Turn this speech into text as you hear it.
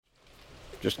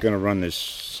Just going to run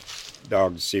this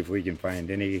dog to see if we can find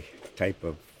any type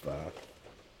of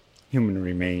human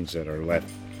remains that are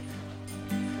left.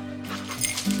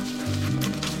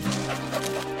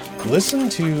 Listen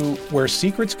to Where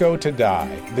Secrets Go to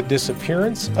Die, The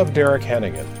Disappearance of Derek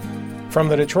Hennigan. From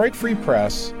the Detroit Free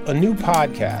Press, a new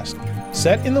podcast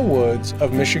set in the woods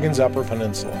of Michigan's Upper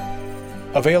Peninsula.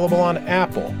 Available on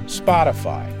Apple,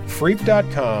 Spotify,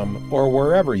 Freep.com, or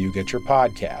wherever you get your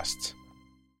podcasts.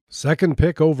 Second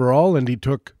pick overall, and he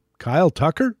took Kyle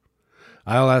Tucker?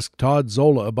 I'll ask Todd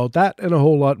Zola about that and a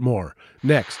whole lot more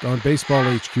next on Baseball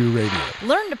HQ Radio.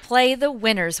 Learn to play the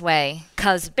winner's way,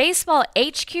 'cause Baseball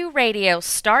HQ Radio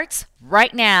starts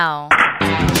right now.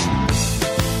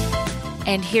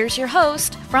 And here's your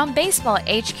host from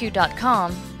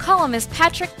BaseballHQ.com, columnist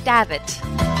Patrick Davitt.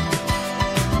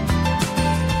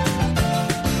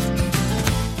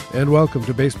 And welcome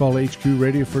to Baseball HQ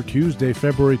Radio for Tuesday,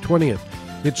 February 20th.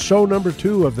 It's show number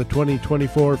 2 of the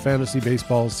 2024 fantasy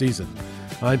baseball season.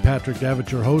 I'm Patrick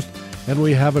Davitt, your host, and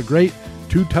we have a great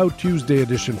Two-Tout Tuesday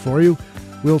edition for you.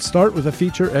 We'll start with a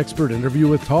feature expert interview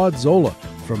with Todd Zola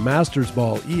from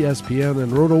Mastersball, ESPN,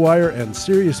 and Rotowire, and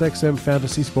SiriusXM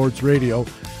Fantasy Sports Radio.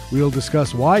 We'll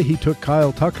discuss why he took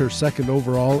Kyle Tucker second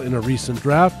overall in a recent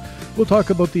draft. We'll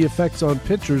talk about the effects on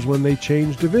pitchers when they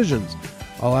change divisions.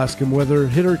 I'll ask him whether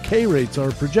hitter K rates are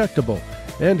projectable,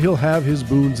 and he'll have his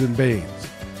Boons and Banes.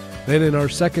 Then in our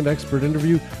second expert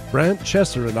interview, Brant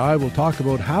Chesser and I will talk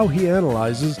about how he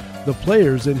analyzes the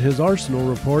players in his Arsenal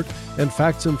report and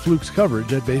Facts and Flukes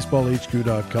coverage at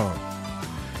BaseballHQ.com.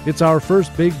 It's our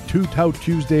first big Two-Tout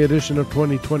Tuesday edition of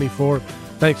 2024.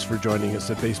 Thanks for joining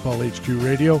us at Baseball HQ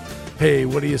Radio. Hey,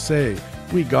 what do you say?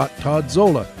 We got Todd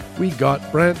Zola. We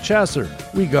got Brant Chesser.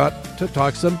 We got to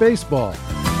talk some baseball.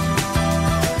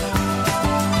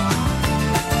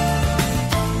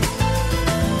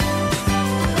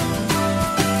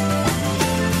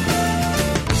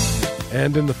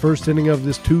 And in the first inning of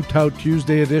this Two-Tout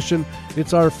Tuesday edition,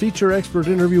 it's our feature expert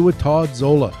interview with Todd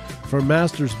Zola from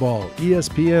Mastersball,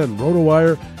 ESPN,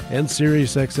 Rotowire, and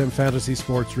SiriusXM Fantasy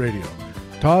Sports Radio.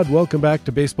 Todd, welcome back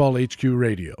to Baseball HQ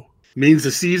Radio. Means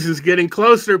the season's getting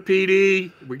closer,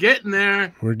 PD. We're getting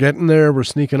there. We're getting there. We're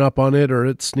sneaking up on it, or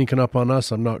it's sneaking up on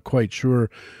us. I'm not quite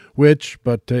sure which,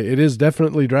 but it is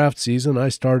definitely draft season. I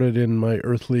started in my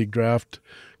Earth League draft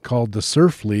called the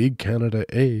Surf League, Canada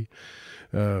A.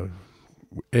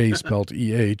 A spelled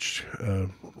E-H,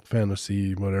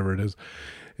 fantasy, whatever it is.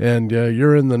 And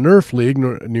you're in the Nerf League,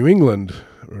 New England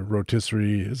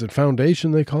rotisserie. Is it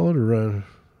Foundation they call it? Or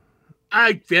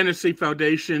Fantasy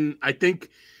Foundation. I think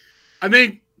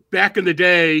back in the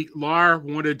day, LAR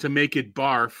wanted to make it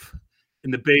BARF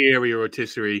in the Bay Area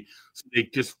rotisserie. So they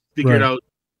just figured out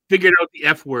the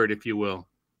F word, if you will.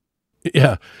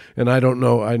 Yeah, and I don't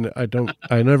know.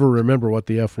 I never remember what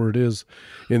the F word is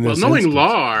in this. Well, knowing instance.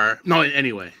 LAR, no.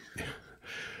 Anyway,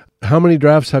 how many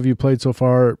drafts have you played so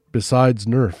far besides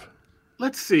Nerf?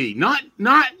 Let's see. Not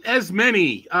as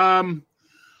many. Our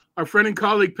friend and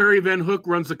colleague Perry Van Hook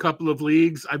runs a couple of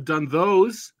leagues. I've done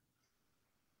those,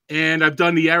 and I've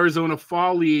done the Arizona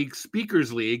Fall League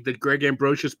Speakers League that Greg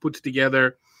Ambrosius puts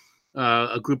together,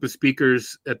 a group of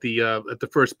speakers at the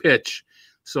first pitch.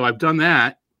 So I've done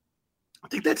that. I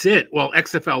think that's it. Well,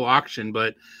 XFL auction,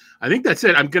 but I think that's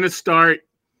it. I'm going to start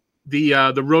the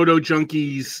Roto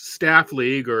Junkies Staff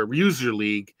League or User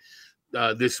League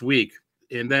this week,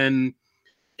 and then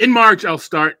in March I'll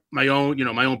start my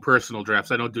own personal drafts.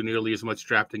 I don't do nearly as much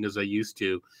drafting as I used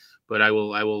to, but I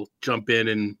will jump in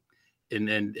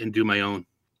and do my own.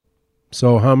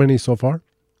 So how many so far?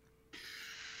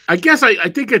 I guess I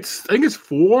think it's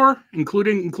 4,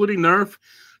 including Nerf,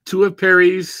 2 of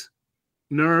Perry's.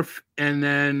 Nerf, and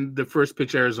then the first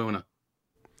pitch Arizona.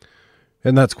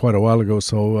 And that's quite a while ago,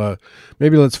 so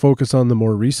maybe let's focus on the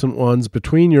more recent ones.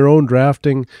 Between your own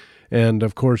drafting, and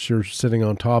of course you're sitting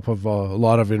on top of a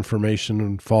lot of information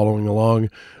and following along,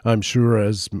 I'm sure,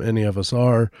 as many of us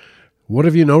are. What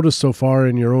have you noticed so far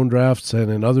in your own drafts and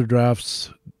in other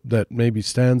drafts that maybe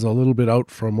stands a little bit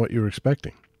out from what you're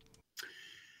expecting?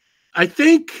 I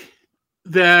think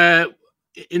that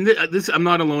in this, I'm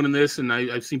not alone in this, and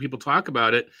I've seen people talk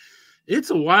about it. It's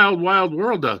a wild, wild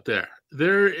world out there.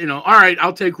 All right,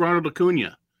 I'll take Ronald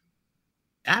Acuna.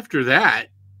 After that,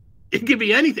 it could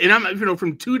be anything. And I'm,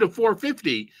 from 2 to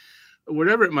 450,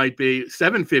 whatever it might be,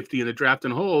 750 in the draft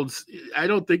and holds. I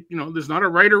don't think, there's not a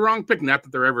right or wrong pick, not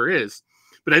that there ever is.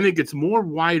 But I think it's more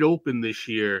wide open this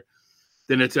year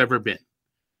than it's ever been.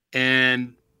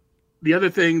 And the other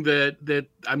thing that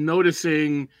I'm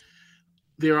noticing,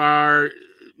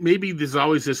 maybe this is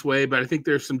always this way, but I think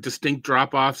there's some distinct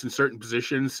drop-offs in certain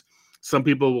positions. Some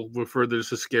people will refer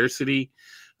this as scarcity.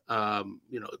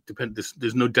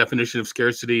 There's no definition of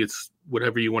scarcity. It's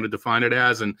whatever you want to define it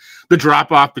as. And the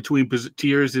drop off between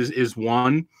tiers is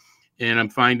one. And I'm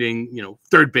finding,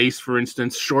 third base, for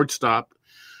instance, shortstop,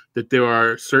 that there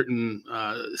are certain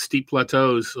steep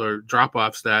plateaus or drop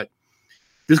offs that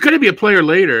there's going to be a player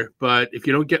later, but if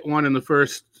you don't get one in the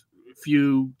first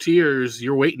few tiers,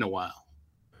 you're waiting a while.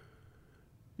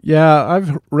 Yeah,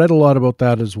 I've read a lot about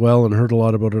that as well and heard a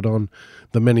lot about it on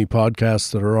the many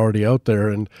podcasts that are already out there.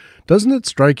 And doesn't it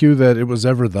strike you that it was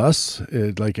ever thus?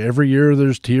 Like every year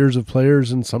there's tiers of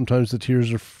players, and sometimes the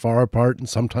tiers are far apart and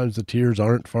sometimes the tiers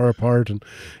aren't far apart. And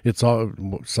it's all,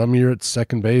 some year it's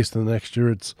second base, and the next year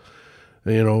it's,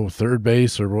 third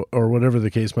base or whatever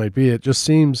the case might be. It just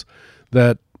seems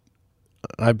that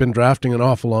I've been drafting an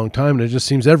awful long time, and it just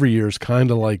seems every year is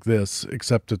kind of like this,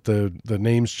 except that the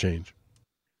names change.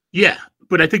 Yeah,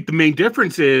 but I think the main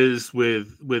difference is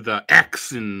with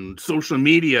X and social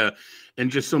media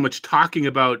and just so much talking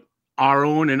about our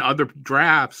own and other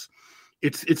drafts.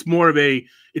 It's more of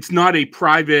it's not a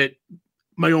private,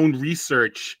 my own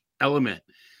research element.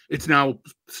 It's now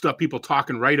stuff people talk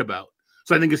and write about.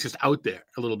 So I think it's just out there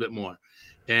a little bit more,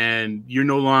 and you're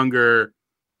no longer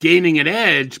gaining an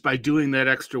edge by doing that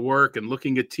extra work and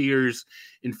looking at tiers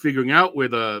and figuring out where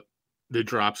the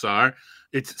drops are.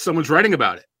 It's someone's writing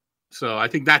about it. So I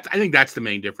think that's the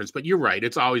main difference. But you're right;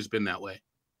 it's always been that way.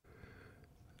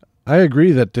 I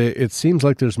agree that it seems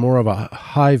like there's more of a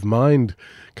hive mind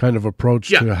kind of approach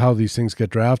to how these things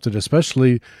get drafted,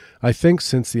 especially I think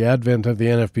since the advent of the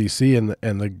NFBC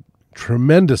and the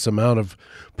tremendous amount of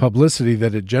publicity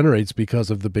that it generates because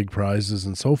of the big prizes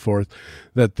and so forth,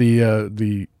 that the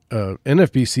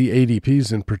NFBC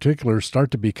ADPs in particular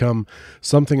start to become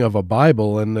something of a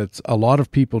Bible, and it's a lot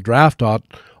of people draft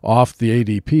off the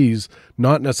ADPs,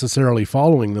 not necessarily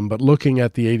following them, but looking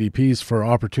at the ADPs for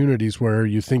opportunities where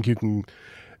you think you can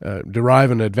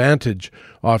derive an advantage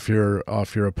off your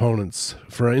opponents.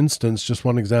 For instance, just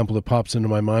one example that pops into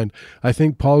my mind, I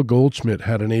think Paul Goldschmidt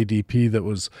had an ADP that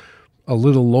was a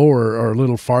little lower or a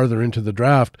little farther into the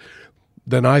draft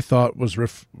than I thought was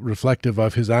reflective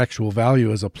of his actual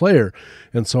value as a player.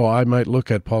 And so I might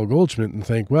look at Paul Goldschmidt and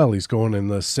think, well, he's going in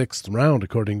the 6th round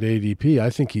according to ADP.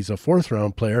 I think he's a 4th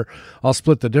round player. I'll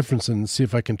split the difference and see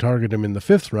if I can target him in the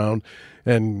 5th round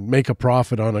and make a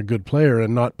profit on a good player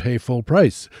and not pay full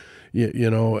price.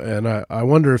 And I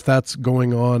wonder if that's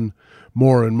going on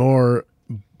more and more,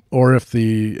 or if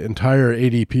the entire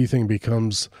ADP thing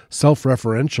becomes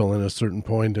self-referential in a certain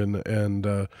point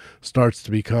and starts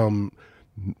to become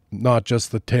not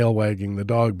just the tail wagging the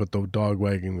dog, but the dog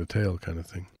wagging the tail kind of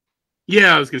thing.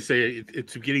 Yeah, I was going to say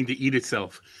it's beginning to eat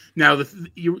itself. Now, the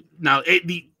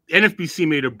NFBC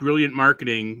made a brilliant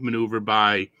marketing maneuver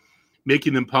by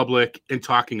making them public and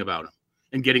talking about them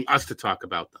and getting us to talk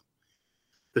about them.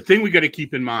 The thing we got to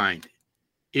keep in mind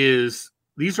is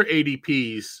these are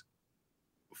ADPs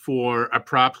for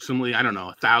approximately,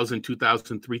 1,000,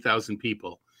 2,000, 3,000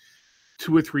 people,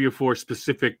 2 or 3 or 4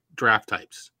 specific draft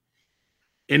types.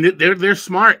 And they're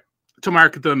smart to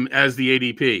market them as the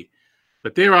ADP.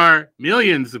 But there are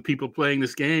millions of people playing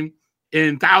this game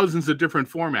in thousands of different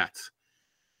formats.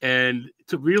 And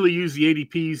to really use the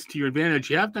ADPs to your advantage,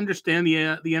 you have to understand the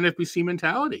NFBC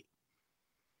mentality.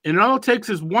 And all it takes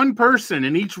is one person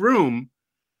in each room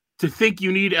to think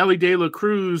you need Ellie De La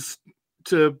Cruz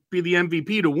to be the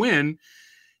MVP to win,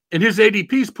 and his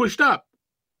ADP's pushed up.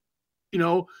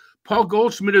 Paul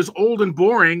Goldschmidt is old and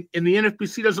boring, and the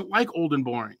NFBC doesn't like old and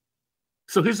boring.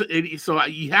 So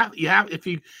you have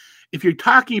if you're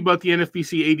talking about the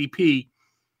NFBC ADP,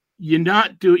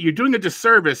 you're doing a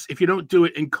disservice if you don't do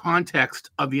it in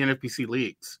context of the NFBC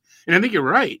leagues. And I think you're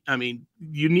right. I mean,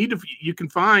 you can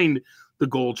find the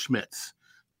Goldschmidts,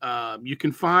 you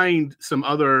can find some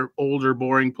other older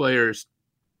boring players.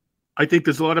 I think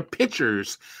there's a lot of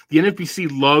pitchers. The NFBC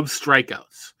loves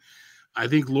strikeouts. I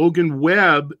think Logan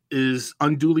Webb is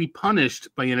unduly punished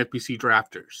by NFBC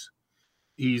drafters.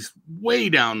 He's way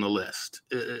down the list.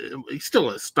 He's still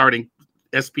a starting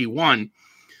SP1,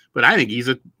 but I think he's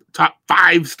a top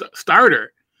 5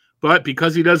 starter. But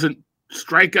because he doesn't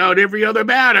strike out every other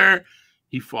batter,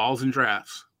 he falls in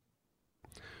drafts.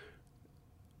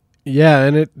 Yeah,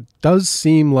 and it does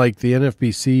seem like the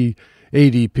NFBC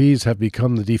ADPs have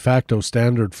become the de facto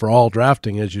standard for all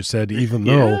drafting, as you said, even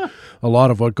though a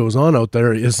lot of what goes on out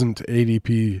there isn't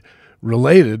ADP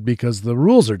related because the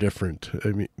rules are different. I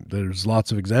mean, there's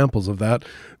lots of examples of that.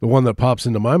 The one that pops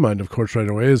into my mind, of course, right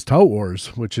away is Tout Wars,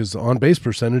 which is on base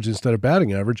percentage instead of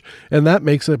batting average, and that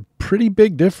makes a pretty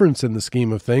big difference in the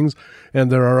scheme of things.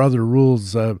 And there are other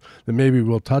rules that maybe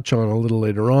we'll touch on a little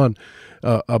later on.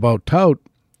 about Tout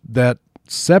that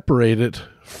separate it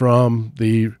from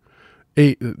the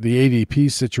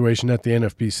ADP situation at the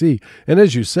NFBC. And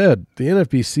as you said, the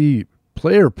NFBC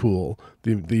player pool,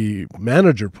 the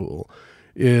manager pool,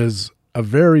 is a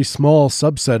very small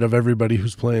subset of everybody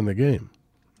who's playing the game.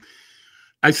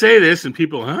 I say this and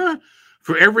people,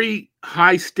 for every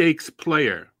high stakes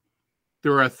player,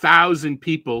 there are 1,000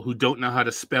 people who don't know how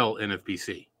to spell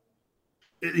NFBC.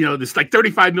 You know, there's like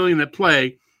 35 million that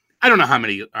play. I don't know how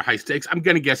many are high stakes. I'm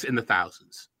going to guess in the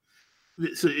thousands.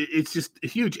 So it's just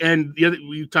huge. And the other,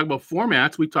 we talk about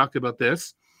formats. We talked about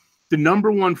this. The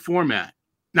number one format.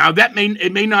 Now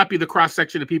it may not be the cross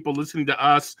section of people listening to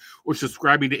us or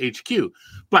subscribing to HQ,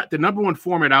 but the number one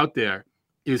format out there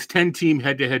is 10-team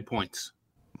head-to-head points.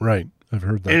 Right, I've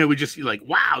heard that. And it would just be like,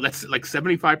 wow, that's like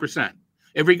 75%.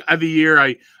 Every year,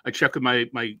 I check with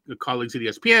my colleagues at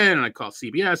ESPN and I call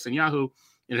CBS and Yahoo,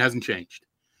 and it hasn't changed.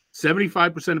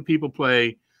 75% of people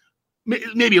play,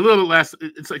 maybe a little bit less.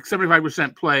 It's like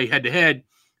 75% play head-to-head,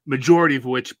 majority of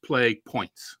which play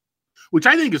points, which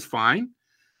I think is fine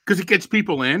because it gets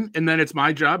people in, and then it's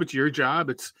my job, it's your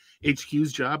job, it's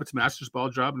HQ's job, it's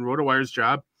Mastersball job, and Rotowire's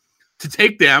job to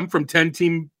take them from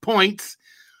 10-team points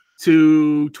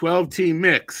to 12-team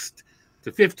mixed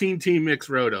to 15-team mixed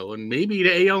roto, and maybe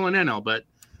to AL and NL, but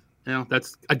you know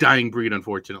that's a dying breed,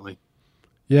 unfortunately.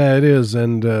 Yeah, it is,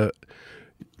 and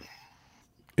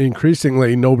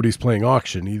increasingly nobody's playing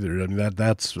auction either. I mean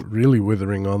that's really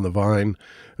withering on the vine.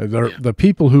 The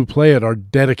people who play it are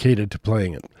dedicated to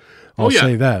playing it. I'll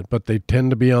say that, but they tend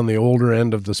to be on the older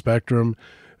end of the spectrum.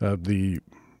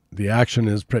 The action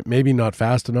is maybe not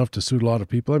fast enough to suit a lot of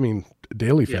people. I mean,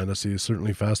 daily fantasy is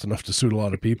certainly fast enough to suit a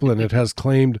lot of people, and it has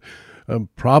claimed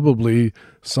probably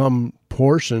some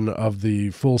portion of the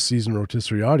full season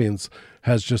rotisserie audience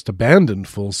has just abandoned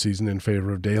full season in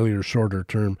favor of daily or shorter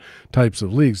term types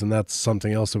of leagues, and that's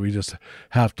something else that we just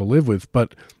have to live with.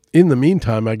 But in the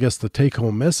meantime, I guess the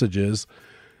take-home message is,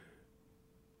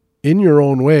 in your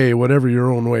own way, whatever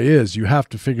your own way is, you have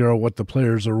to figure out what the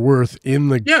players are worth in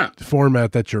the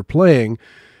format that you're playing,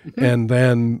 and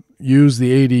then use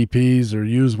the ADPs or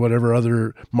use whatever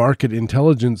other market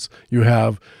intelligence you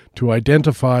have to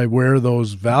identify where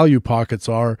those value pockets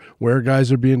are, where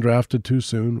guys are being drafted too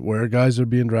soon, where guys are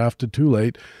being drafted too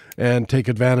late, and take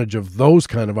advantage of those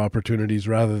kind of opportunities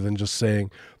rather than just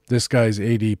saying, this guy's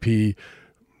ADP,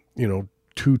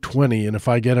 220, and if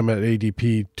I get him at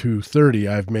ADP 230,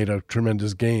 I've made a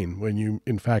tremendous gain, when you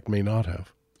in fact may not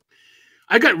have.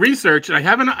 I got research,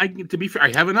 and to be fair,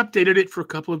 I haven't updated it for a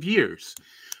couple of years.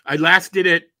 I last did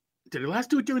it. Did I last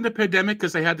do it during the pandemic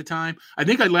because I had the time? I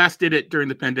think I last did it during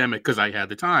the pandemic because I had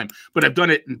the time, but I've done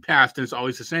it in the past, and it's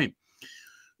always the same.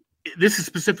 This is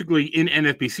specifically in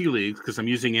NFBC leagues because I'm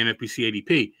using NFBC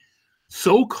ADP.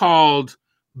 So-called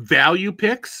value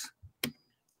picks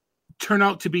turn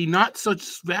out to be not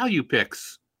such value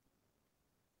picks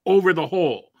over the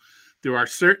whole. There are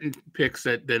certain picks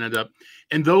that then end up,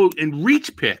 and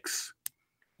reach picks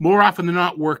more often than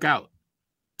not work out.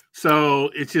 So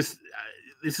it's just,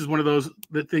 this is one of those,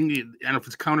 the thing, I don't know if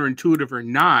it's counterintuitive or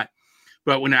not,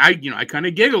 but when I kind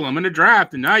of giggle, I'm in a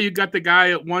draft, and now you got the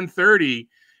guy at 130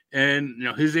 and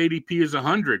his ADP is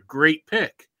 100. Great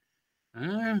pick.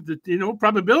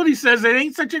 Probability says it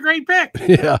ain't such a great pick.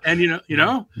 Yeah. And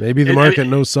maybe the market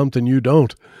knows something you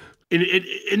don't.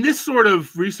 And this sort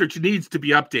of research needs to be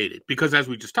updated because, as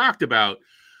we just talked about,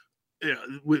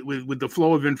 with the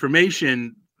flow of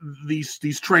information,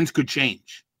 these trends could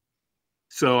change.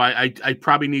 So I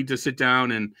probably need to sit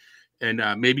down and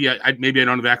maybe I don't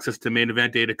have access to main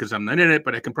event data because I'm not in it,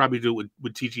 but I can probably do it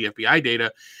with TGFBI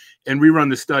data and rerun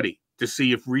the study to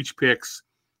see if reach picks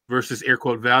versus air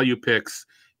quote value picks,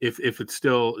 if it's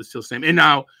still the same. And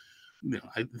now,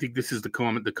 I think this is the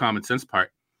common sense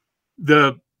part.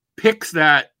 The picks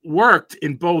that worked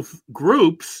in both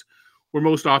groups were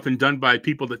most often done by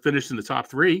people that finished in the top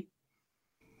three.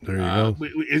 There you go.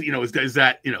 Is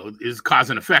that is cause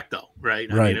and effect though,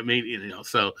 right? Right. I mean,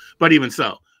 so, but even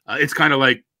so, it's kind of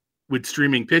like with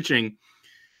streaming pitching.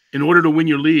 In order to win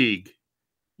your league,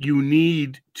 you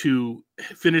need to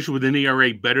finish with an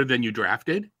ERA better than you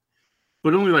drafted,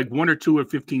 but only like 1 or 2 or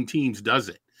 15 teams does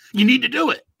it. You need to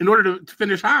do it in order to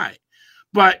finish high,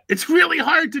 but it's really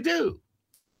hard to do.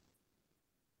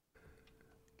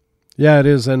 Yeah, it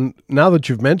is. And now that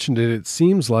you've mentioned it, it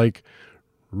seems like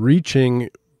reaching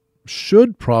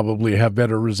should probably have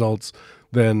better results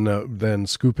than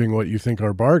scooping what you think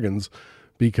are bargains,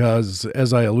 because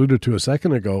as I alluded to a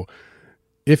second ago,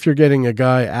 if you're getting a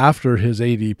guy after his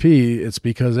ADP, it's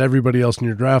because everybody else in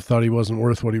your draft thought he wasn't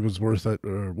worth what he was worth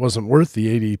or wasn't worth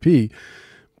the ADP.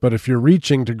 But if you're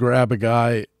reaching to grab a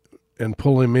guy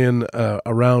pull him in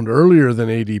a round earlier than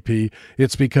ADP,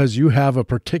 it's because you have a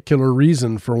particular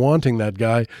reason for wanting that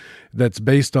guy that's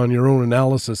based on your own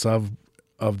analysis of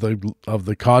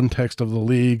the context of the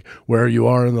league, where you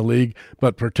are in the league,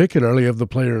 but particularly of the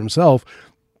player himself.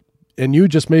 And you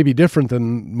just may be different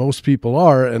than most people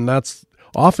are, and that's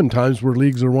oftentimes where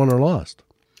leagues are won or lost.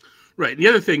 Right. The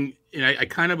other thing, and I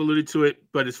kind of alluded to it,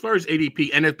 but as far as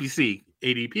ADP, NFBC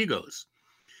ADP goes,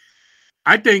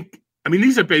 I mean,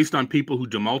 these are based on people who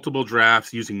do multiple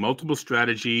drafts, using multiple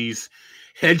strategies,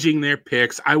 hedging their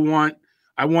picks. I want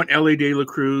L.A. De La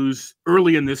Cruz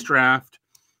early in this draft.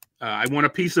 I want a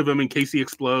piece of him in case he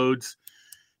explodes.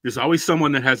 There's always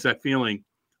someone that has that feeling.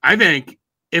 I think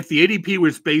if the ADP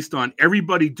was based on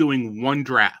everybody doing one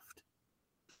draft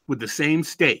with the same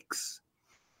stakes,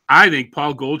 I think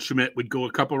Paul Goldschmidt would go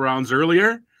a couple rounds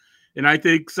earlier, and I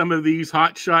think some of these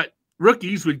hotshot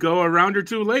rookies would go a round or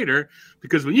two later,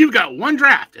 because when you've got one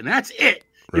draft and that's it,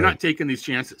 you're not taking these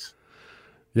chances.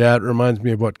 Yeah, it reminds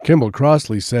me of what Kimball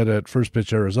Crossley said at First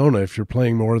Pitch Arizona. If you're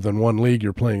playing more than one league,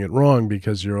 you're playing it wrong,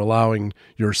 because you're allowing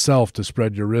yourself to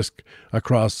spread your risk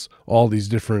across all these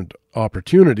different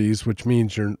opportunities, which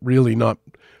means you're really not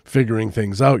figuring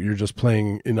things out. You're just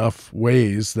playing enough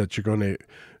ways that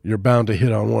you're bound to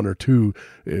hit on one or two,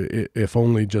 if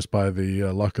only just by the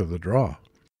luck of the draw.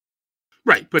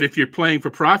 Right, but if you're playing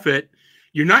for profit,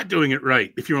 you're not doing it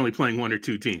right if you're only playing one or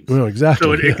two teams. Well, exactly.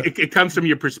 So it comes from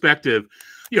your perspective.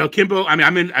 You know, Kimball, I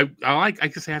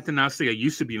guess I have to now say I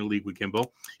used to be in a league with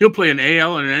Kimball. He'll play an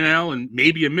AL and an NL and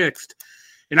maybe a mixed.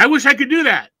 And I wish I could do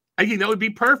that. I think that would be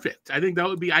perfect. I think that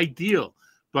would be ideal.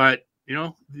 But, you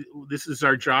know, this is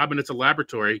our job and it's a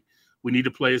laboratory. We need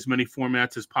to play as many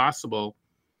formats as possible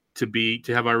to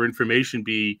have our information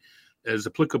be as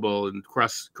applicable and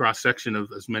cross section of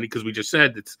as many, because we just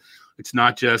said it's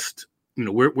not just, you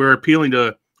know, we're appealing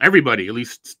to everybody, at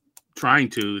least trying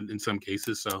to in some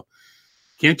cases. So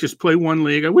can't just play one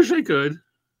league. I wish I could.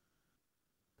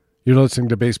 You're listening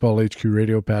to Baseball HQ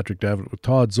Radio. Patrick Davitt with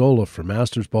Todd Zola from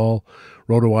Mastersball,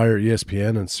 Rotowire,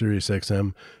 ESPN, and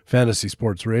SiriusXM Fantasy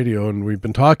Sports Radio. And we've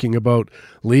been talking about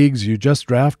leagues. You just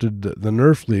drafted the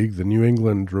Nerf League, the New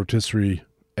England Rotisserie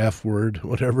F word,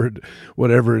 whatever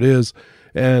it is.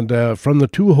 And from the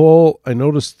 2-hole, I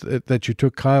noticed that you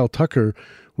took Kyle Tucker,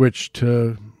 which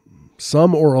to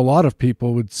some or a lot of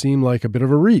people would seem like a bit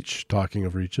of a reach, talking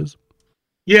of reaches.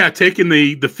 Yeah, taking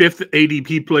the fifth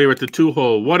ADP player at the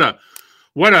 2-hole. What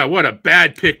a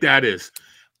bad pick that is.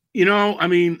 You know, I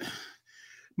mean,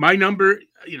 my number,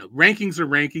 you know, rankings are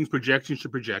rankings, projections are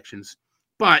projections.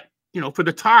 But, you know, for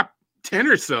the top 10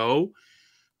 or so,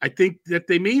 I think that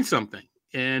they mean something.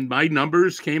 And my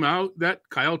numbers came out that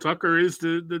Kyle Tucker is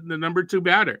the number 2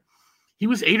 batter. He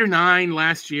was 8 or 9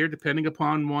 last year, depending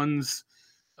upon one's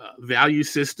value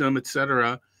system,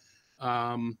 etc.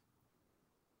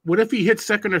 What if he hits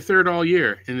second or third all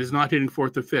year and is not hitting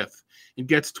fourth or fifth and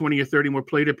gets 20 or 30 more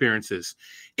plate appearances?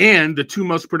 And the 2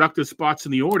 most productive spots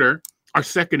in the order are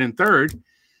second and third.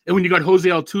 And when you got Jose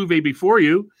Altuve before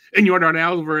you and Yordan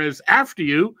Alvarez after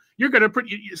you, you're going to put.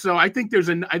 So I think there's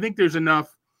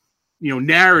enough, you know,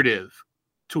 narrative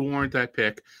to warrant that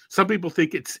pick. Some people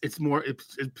think it's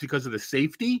because of the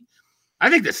safety. I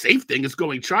think the safe thing is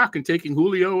going chalk and taking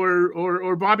Julio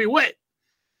or Bobby Witt.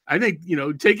 I think, you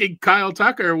know, taking Kyle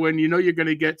Tucker when you know you're going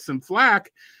to get some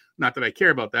flack, not that I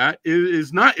care about that,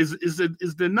 is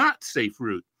the not safe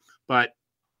route. But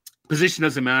position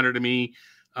doesn't matter to me.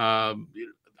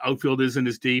 Outfield isn't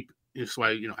as deep, so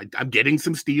I'm getting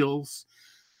some steals.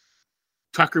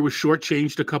 Tucker was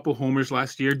shortchanged a couple homers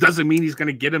last year. Doesn't mean he's going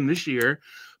to get them this year,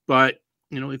 but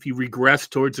you know, if he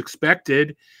regressed towards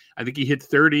expected, I think he hit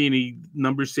 30, and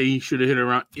numbers say he should have hit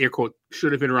around, air quote,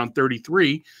 should have hit around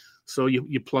 33. So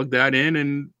you plug that in,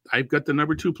 and I've got the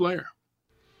number 2 player.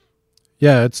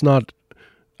 Yeah, it's not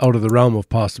out of the realm of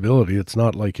possibility. It's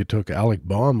not like you took Alec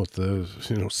Baum with the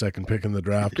second pick in the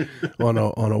draft on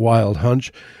a wild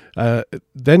hunch.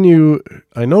 Then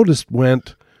I noticed,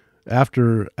 went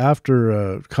after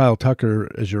Kyle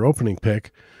Tucker as your opening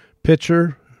pick,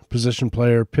 pitcher, position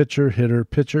player, pitcher, hitter,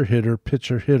 pitcher, hitter,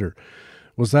 pitcher, hitter.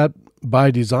 Was that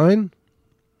by design?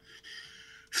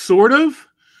 Sort of.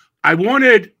 I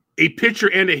wanted a pitcher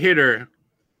and a hitter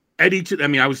at each. I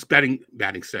mean, I was batting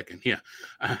second. Yeah,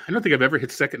 I don't think I've ever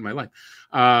hit second in my life.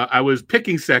 I was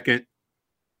picking second,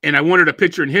 and I wanted a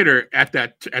pitcher and hitter at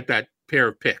that pair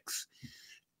of picks.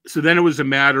 So then it was a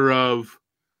matter of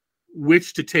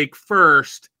which to take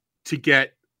first to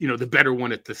get, the better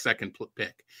one at the second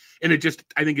pick. And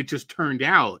I think it just turned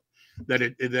out that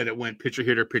it went pitcher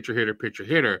hitter, pitcher hitter, pitcher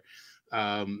hitter.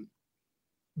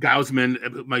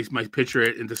 Gausman, my pitcher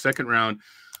in the second round,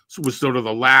 was sort of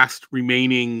the last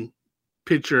remaining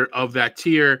pitcher of that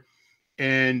tier.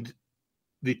 And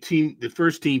the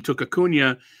first team took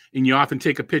Acuna, and you often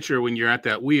take a pitcher when you're at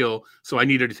that wheel. So I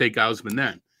needed to take Gausman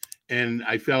then. And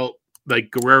I felt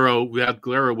like Guerrero would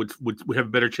have a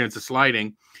better chance of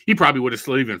sliding. He probably would have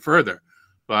slid even further.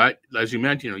 But as you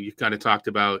mentioned, you kind of talked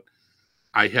about,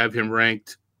 I have him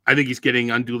ranked. I think he's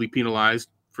getting unduly penalized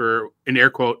for an air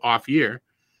quote off year.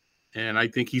 And I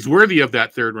think he's worthy of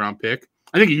that 3rd round pick.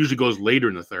 I think he usually goes later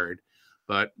in the 3rd,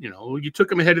 but you took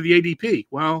him ahead of the ADP.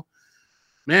 Well,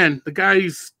 man, the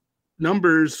guy's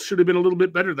numbers should have been a little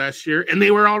bit better last year, and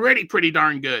they were already pretty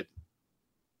darn good.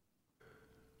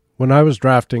 When I was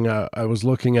drafting, I was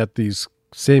looking at these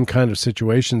same kind of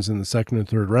situations in the 2nd and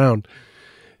 3rd round,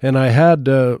 and I had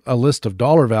a list of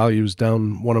dollar values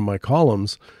down one of my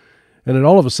columns, and it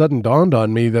all of a sudden dawned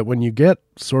on me that when you get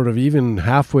sort of even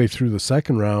halfway through the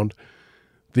 2nd round,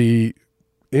 the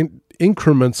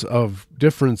increments of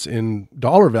difference in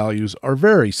dollar values are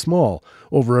very small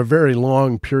over a very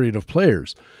long period of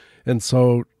players. And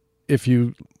so if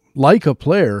you like a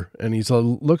player and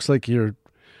looks like you're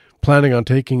planning on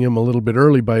taking him a little bit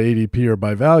early by ADP or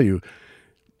by value,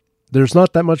 there's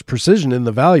not that much precision in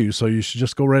the value, so you should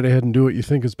just go right ahead and do what you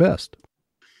think is best.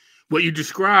 What you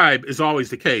describe is always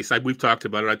the case. We've talked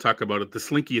about it. I talk about it, the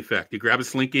slinky effect. You grab a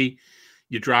slinky,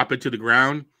 you drop it to the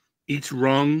ground. Each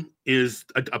rung is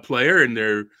a player,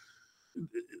 and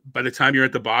by the time you're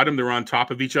at the bottom, they're on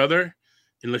top of each other,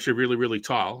 unless you're really, really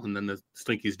tall, and then the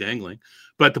slinky's dangling.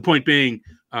 But the point being,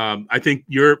 I think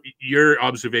your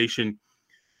observation,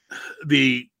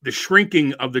 the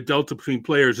shrinking of the delta between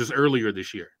players is earlier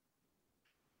this year.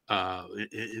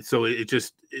 So it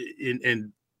just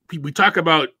and we talk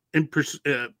about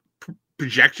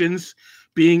projections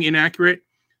being inaccurate.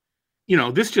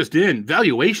 This just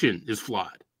valuation is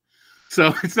flawed.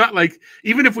 So it's not like,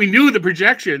 even if we knew the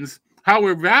projections, how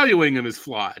we're valuing them is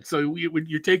flawed. So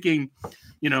you're taking,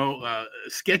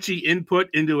 sketchy input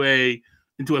into a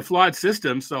flawed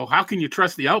system. So how can you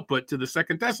trust the output to the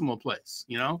 2nd decimal place?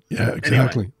 Yeah,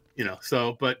 exactly. Anyway,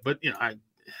 so, but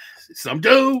some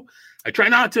do. I try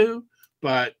not to,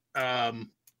 but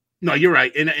no, you're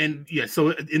right. And yeah,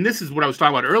 so, and this is what I was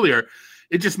talking about earlier.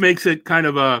 It just makes it kind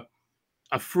of a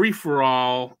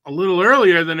free-for-all a little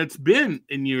earlier than it's been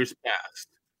in years past.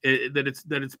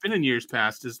 It's been in years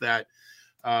past is that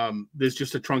there's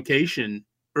just a truncation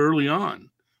early on.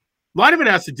 A lot of it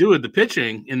has to do with the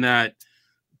pitching, in that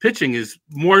pitching is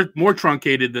more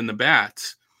truncated than the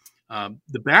bats.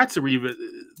 The bats are even,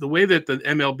 the way that the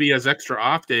MLB has extra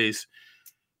off days,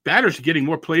 batters are getting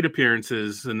more plate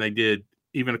appearances than they did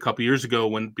even a couple years ago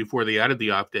before they added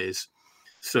the off days.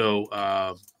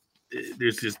 So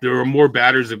there are more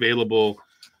batters available.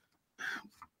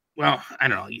 Well, I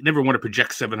don't know. You never want to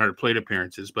project 700 plate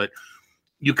appearances, but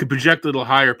you could project a little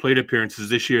higher plate appearances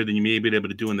this year than you may have been able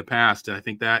to do in the past. And I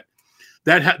think that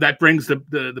brings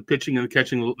the pitching and the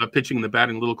catching, pitching and the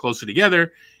batting a little closer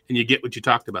together, and you get what you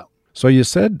talked about. So you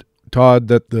said, Todd,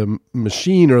 that the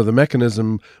machine or the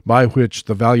mechanism by which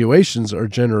the valuations are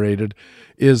generated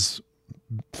is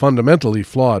fundamentally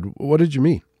flawed. What did you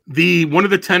mean? One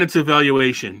of the tenets of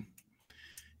valuation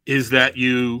is that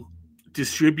you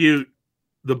distribute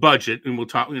the budget, and we're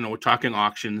talking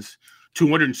auctions,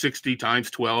 260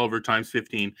 times 12 or times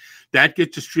 15. That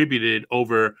gets distributed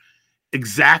over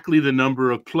exactly the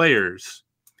number of players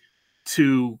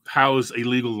to house a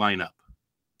legal lineup.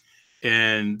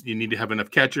 And you need to have enough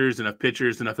catchers, enough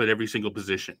pitchers, enough at every single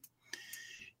position.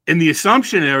 And the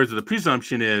assumption or the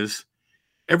presumption is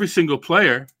every single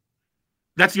player,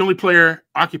 that's the only player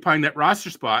occupying that roster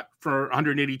spot for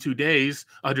 182 days,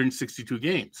 162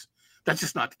 games. That's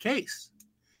just not the case,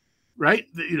 right?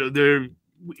 There,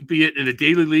 be it in a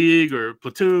daily league or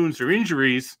platoons or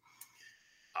injuries,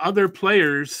 other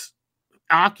players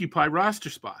occupy roster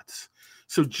spots.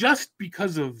 So just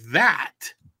because of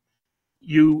that,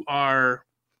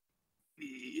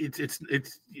 it's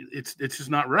just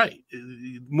not right.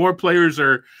 More players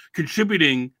are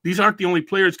contributing. These aren't the only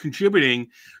players contributing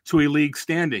to a league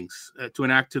standings,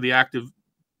 to the active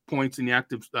points and the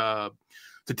active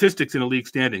statistics in a league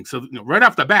standing. So right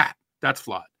off the bat, that's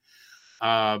flawed.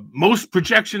 Most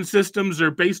projection systems are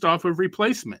based off of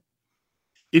replacement.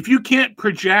 If you can't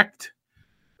project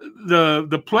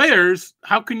the players,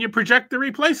 how can you project the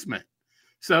replacement?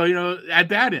 So add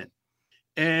that in.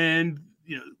 And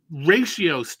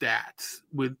ratio stats,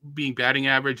 with being batting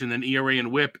average and then ERA and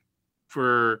WHIP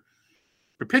for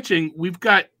pitching, we've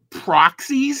got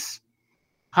proxies,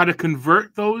 how to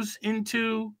convert those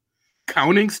into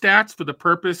counting stats for the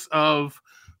purpose of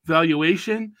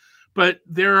valuation, but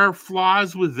there are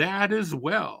flaws with that as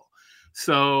well.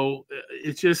 So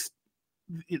it's just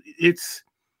it's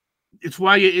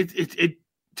why it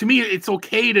to me it's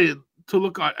okay to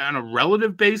look on a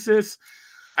relative basis.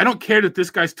 I don't care that this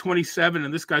guy's $27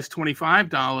 and this guy's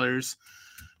 $25.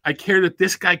 I care that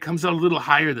this guy comes out a little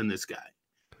higher than this guy.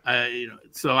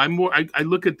 So I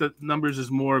look at the numbers as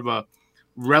more of a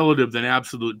relative than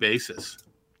absolute basis.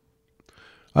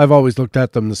 I've always looked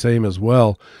at them the same as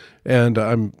well, and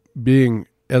I'm being,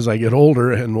 as I get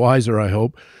older and wiser, I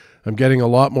hope, I'm getting a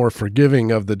lot more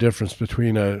forgiving of the difference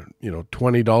between a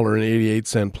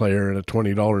 $20.88 player and a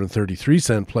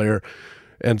 $20.33 player,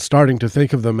 and starting to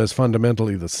think of them as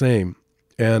fundamentally the same.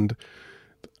 And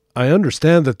I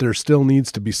understand that there still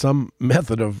needs to be some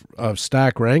method of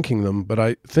stack ranking them, but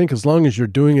I think as long as you're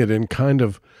doing it in kind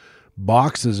of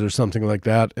boxes or something like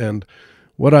that, and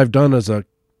what I've done as a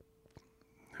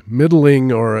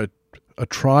middling or a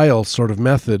trial sort of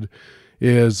method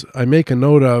is I make a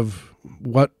note of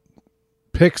what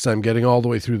picks I'm getting all the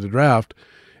way through the draft,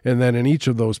 and then in each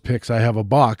of those picks I have a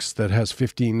box that has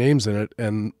 15 names in it,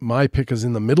 and my pick is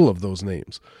in the middle of those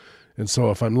names. And so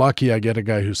if I'm lucky, I get a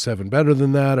guy who's 7 better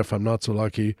than that. If I'm not so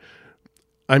lucky,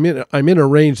 I'm in a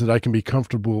range that I can be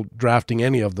comfortable drafting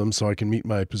any of them, so I can meet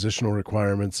my positional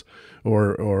requirements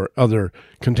or other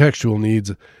contextual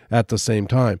needs at the same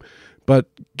time. But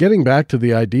getting back to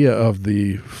the idea of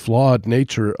the flawed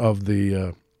nature of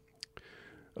the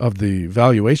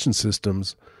valuation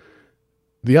systems,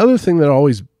 the other thing that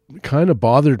always kind of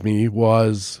bothered me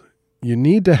was you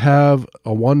need to have a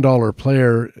 $1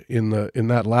 player in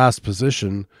that last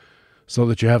position so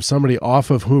that you have somebody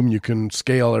off of whom you can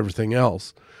scale everything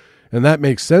else. And that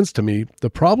makes sense to me. The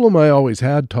problem I always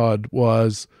had, Todd,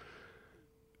 was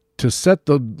to set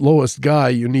the lowest guy,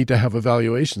 you need to have a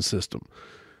valuation system.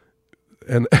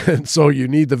 And so you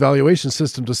need the valuation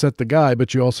system to set the guy,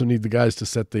 but you also need the guys to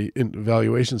set the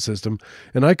valuation system.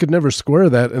 And I could never square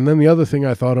that. And then the other thing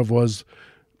I thought of was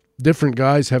different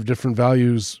guys have different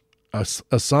values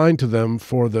assigned to them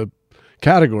for the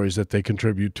categories that they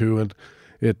contribute to. And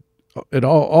it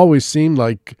always seemed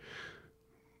like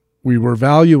we were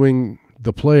valuing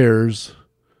the players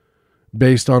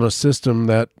based on a system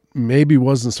that maybe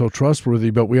wasn't so trustworthy,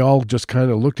 but we all just kind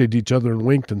of looked at each other and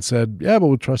winked and said, yeah, but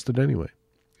we'll trust it anyway.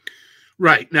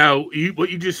 Right. Now, what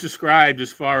you just described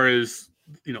as far as,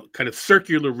 kind of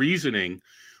circular reasoning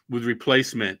with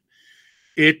replacement,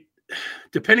 it,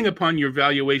 depending upon your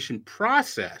valuation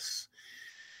process,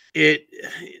 it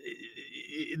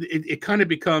kind of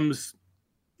becomes,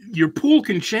 your pool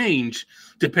can change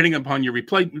depending upon your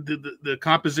the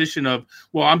composition of,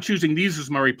 well, I'm choosing these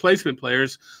as my replacement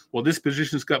players. Well, this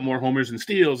position's got more homers and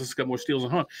steals. This has got more steals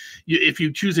and homers. If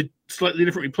you choose a slightly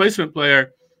different replacement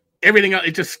player, everything else,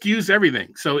 it just skews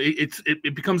everything. So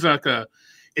it becomes like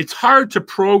it's hard to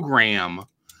program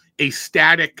a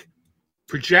static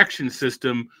projection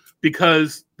system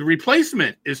because the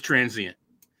replacement is transient.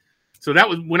 So that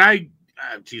was when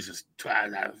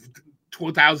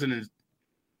 2002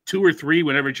 or 3,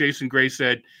 whenever Jason Gray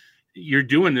said, you're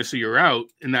doing this or you're out,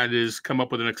 and that is come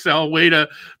up with an Excel way to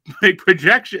make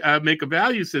make a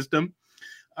value system.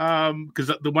 Because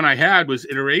the one I had was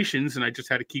iterations, and I just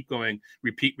had to keep going,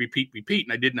 repeat,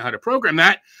 and I didn't know how to program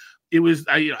that. It was,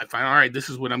 I find, all right, this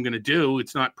is what I'm going to do.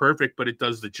 It's not perfect, but it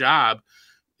does the job,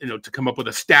 to come up with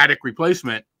a static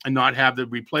replacement and not have the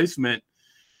replacement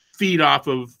feed off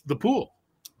of the pool.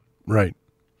 Right.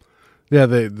 Yeah,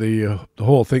 the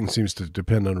whole thing seems to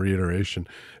depend on reiteration,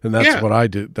 and that's what I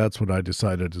did. That's what I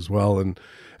decided as well. And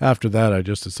after that, I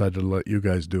just decided to let you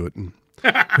guys do it, and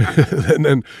and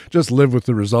then just live with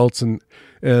the results.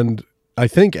 And I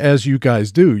think, as you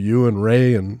guys do, you and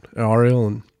Ray and Ariel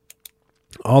and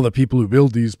all the people who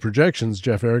build these projections,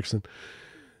 Jeff Erickson,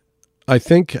 I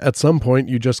think at some point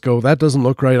you just go, that doesn't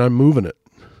look right, I'm moving it.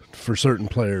 For certain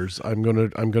players, I'm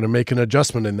gonna make an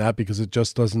adjustment in that because it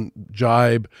just doesn't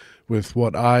jibe with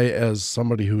what I, as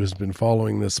somebody who has been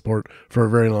following this sport for a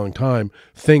very long time,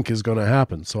 think is going to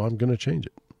happen. So I'm going to change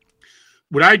it.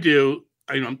 What I do,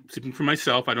 I'm speaking for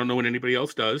myself. I don't know what anybody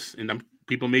else does, and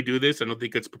people may do this. I don't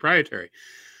think it's proprietary.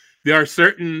 There are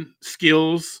certain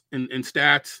skills and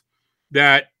stats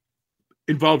that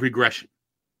involve regression,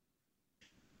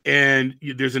 and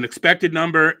there's an expected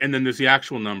number, and then there's the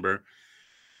actual number.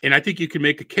 And I think you can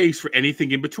make a case for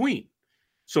anything in between.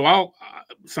 So I'll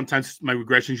sometimes my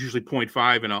regression is usually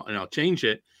 0.5, and I'll change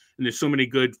it. And there's so many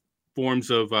good forms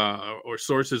of or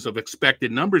sources of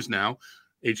expected numbers now.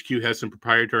 HQ has some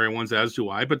proprietary ones, as do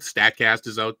I, but StatCast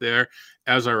is out there,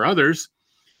 as are others.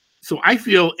 So I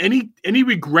feel any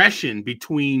regression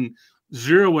between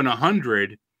 0 and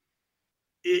 100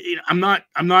 I'm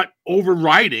not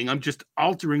overriding. I'm just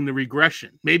altering the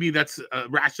regression. Maybe that's a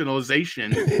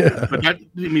rationalization, but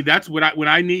that's what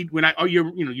I need when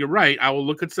you're right. I will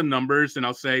look at some numbers and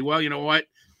I'll say, well, you know what,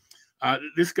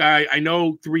 this guy, I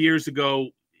know 3 years ago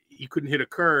he couldn't hit a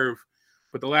curve,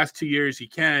 but the last 2 years he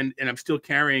can, and I'm still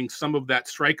carrying some of that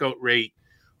strikeout rate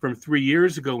from 3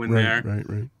 years ago in there.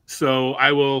 Right. So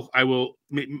I will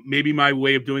maybe my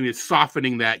way of doing it is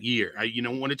softening that year. You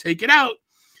don't want to take it out.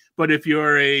 But if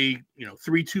you're a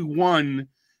 3-2-1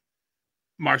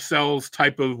 Marcel's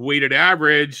type of weighted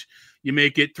average, you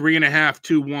make it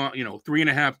 3.5-2-1,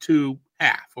 3.5-2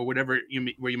 half or whatever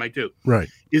where you might do. Right.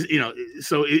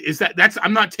 So that's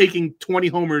I'm not taking 20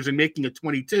 homers and making it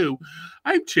 22.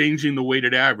 I'm changing the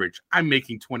weighted average. I'm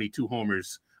making 22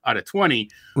 homers out of 20.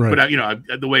 Right.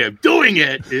 But the way I'm doing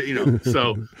it,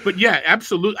 so but yeah,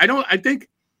 absolutely. I think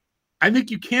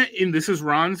you can't, and this is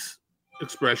Ron's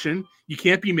expression, you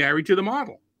can't be married to the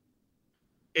model.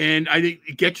 And I think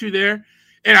it gets you there.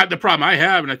 And the problem I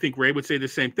have, and I think Ray would say the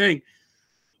same thing,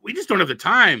 we just don't have the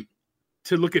time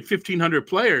to look at 1,500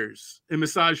 players and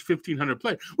massage 1,500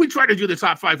 players. We try to do the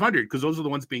top 500 because those are the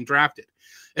ones being drafted.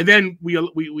 And then we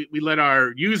let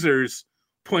our users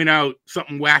point out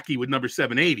something wacky with number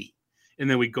 780, and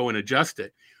then we go and adjust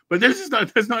it. But there's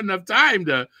not enough time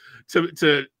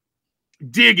to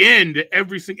dig into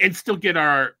everything and still get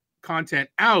our content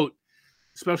out,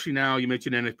 especially now. You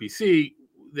mentioned NFBC,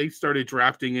 they started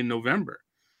drafting in November,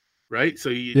 right? So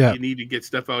you need to get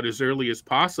stuff out as early as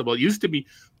possible. It used to be,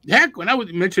 heck, when I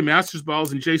would mention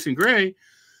Mastersballs and Jason Gray,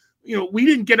 we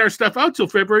didn't get our stuff out till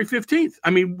February 15th.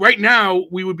 I mean, right now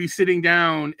we would be sitting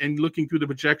down and looking through the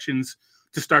projections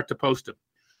to start to post them.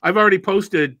 I've already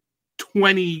posted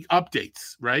 20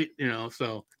 updates, right?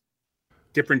 So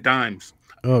different times.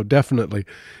 Oh, definitely.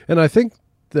 And I think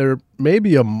there may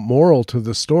be a moral to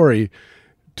the story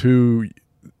to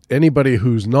anybody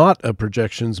who's not a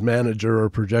projections manager or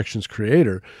projections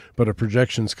creator, but a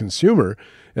projections consumer.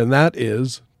 And that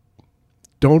is,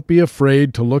 don't be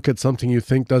afraid to look at something you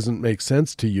think doesn't make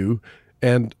sense to you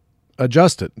and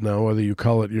adjust it. Now, whether you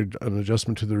call it an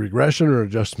adjustment to the regression or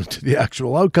adjustment to the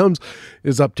actual outcomes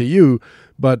is up to you,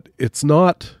 but it's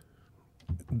not,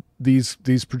 these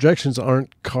projections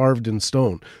aren't carved in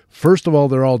stone. First of all,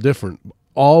 they're all different.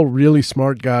 All really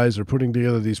smart guys are putting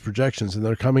together these projections, and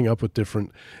they're coming up with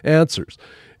different answers.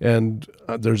 And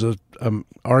there's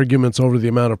arguments over the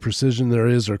amount of precision there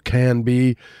is or can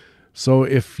be. So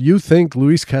if you think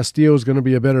Luis Castillo is going to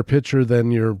be a better pitcher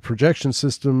than your projection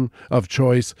system of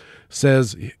choice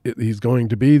says he's going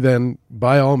to be, then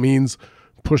by all means,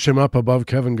 push him up above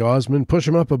Kevin Gausman, push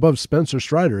him up above Spencer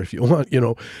Strider if you want.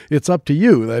 It's up to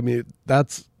you. I mean,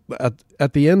 that's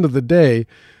at the end of the day,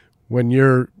 when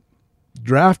you're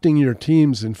drafting your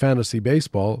teams in fantasy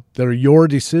baseball, they're your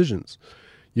decisions.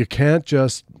 You can't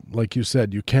just, like you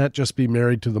said, you can't just be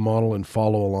married to the model and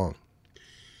follow along.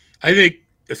 I think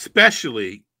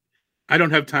especially, I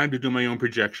don't have time to do my own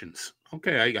projections.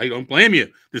 Okay, I don't blame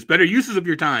you. There's better uses of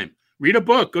your time. Read a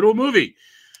book, go to a movie.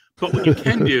 But what you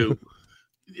can do,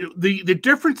 the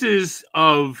differences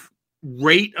of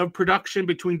rate of production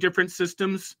between different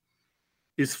systems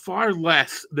is far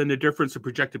less than the difference of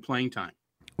projected playing time.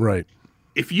 Right.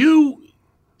 If you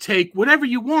take whatever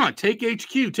you want, take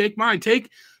HQ, take mine, take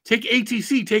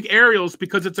ATC, take Aerials,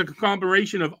 because it's a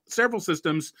combination of several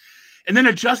systems, and then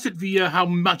adjust it via how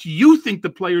much you think the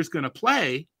player is going to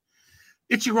play,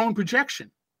 it's your own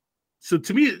projection. So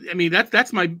to me, I mean,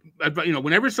 that's my,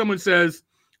 whenever someone says,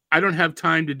 I don't have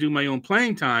time to do my own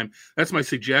playing time, that's my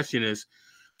suggestion is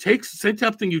say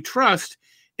something you trust.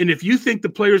 And if you think the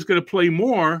player is going to play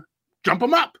more, jump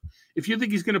him up. If you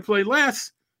think he's going to play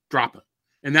less, drop him.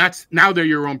 And now they're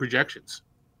your own projections.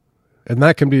 And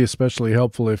that can be especially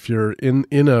helpful if you're in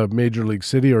a major league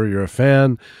city or you're a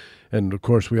fan. And of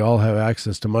course, we all have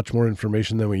access to much more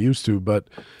information than we used to. But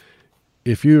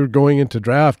if you're going into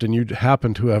draft and you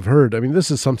happen to have heard, I mean, this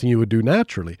is something you would do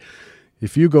naturally.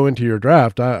 If you go into your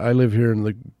draft, I live here in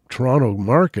the Toronto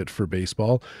market for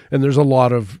baseball, and there's a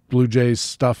lot of Blue Jays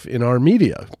stuff in our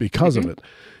media because of it.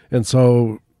 And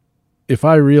so if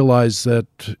I realize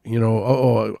that,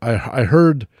 I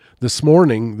heard this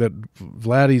morning that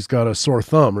Vladdy's got a sore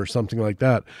thumb or something like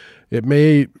that, it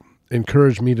may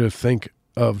encourage me to think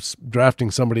of drafting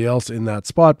somebody else in that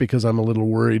spot because I'm a little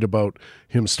worried about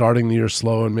him starting the year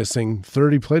slow and missing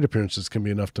 30 plate appearances can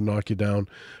be enough to knock you down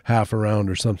half a round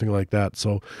or something like that.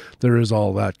 So there is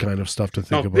all that kind of stuff to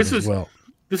think about as well.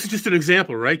 This is just an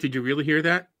example, right? Did you really hear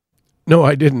that? No,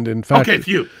 I didn't. In fact, okay,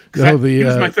 he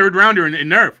was my third rounder in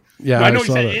nerve. Yeah, so I know I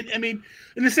saw that. I mean,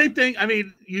 and the same thing. I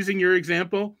mean, using your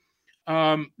example,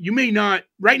 You may not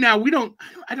right now.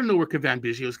 I don't know where Van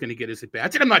Biggio is going to get his at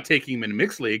bats, and I'm not taking him in a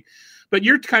mixed league, but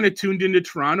you're kind of tuned into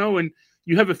Toronto, and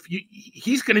you have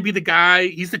he's going to be the guy.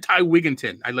 He's the Ty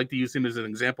Wigginton. I'd like to use him as an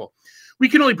example. We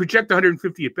can only project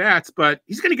 150 at bats, but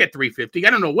he's going to get 350. I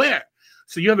don't know where.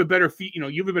 So you have a better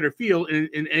feel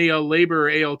in AL labor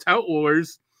or AL tout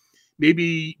wars.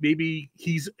 Maybe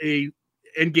he's a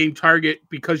end game target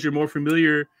because you're more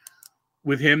familiar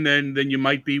with him than you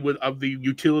might be of the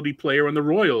utility player on the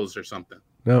Royals or something.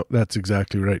 No, that's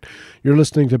exactly right. You're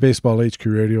listening to Baseball HQ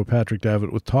Radio. Patrick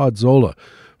Davitt with Todd Zola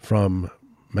from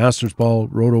Mastersball,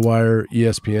 Rotowire,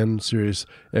 ESPN,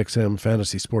 SiriusXM,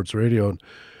 Fantasy Sports Radio.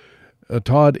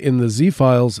 Todd, in the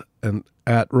Z-Files and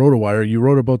at Rotowire, you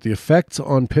wrote about the effects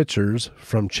on pitchers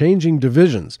from changing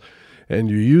divisions, and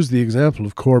you used the example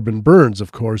of Corbin Burns,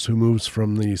 of course, who moves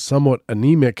from the somewhat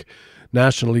anemic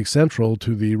National League Central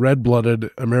to the red-blooded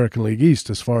American League East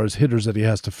as far as hitters that he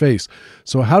has to face.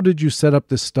 So how did you set up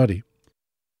this study?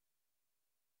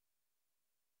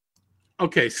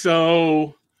 Okay,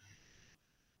 so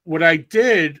what I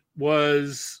did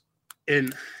was,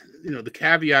 and the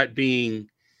caveat being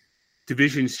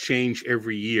divisions change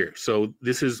every year. So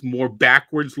this is more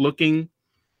backwards looking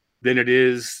than it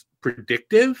is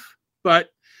predictive. But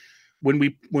when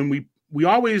we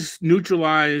always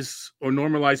neutralize or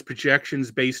normalize projections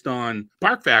based on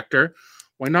park factor,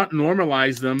 why not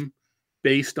normalize them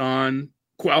based on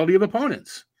quality of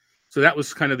opponents? So that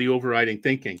was kind of the overriding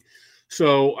thinking.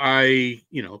 So I,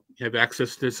 have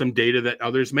access to some data that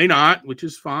others may not, which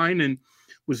is fine, and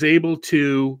was able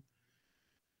to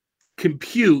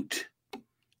compute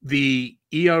the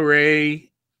ERA,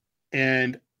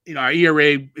 and our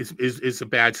ERA is a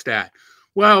bad stat.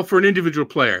 Well, for an individual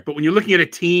player, but when you're looking at a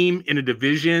team in a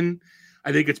division,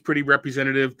 I think it's pretty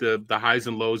representative. The highs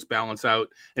and lows balance out,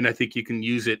 and I think you can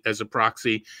use it as a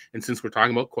proxy. And since we're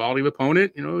talking about quality of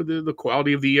opponent, the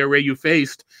quality of the ERA you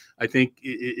faced, I think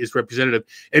is representative.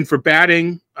 And for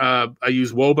batting, I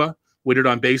use WOBA, weighted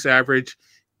on base average.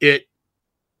 It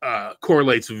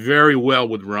correlates very well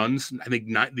with runs. I think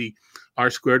the R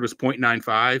squared was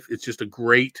 0.95. It's just a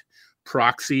great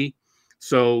proxy.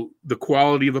 So the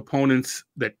quality of opponents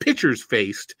that pitchers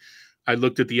faced, I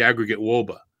looked at the aggregate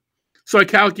WOBA. So I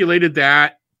calculated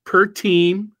that per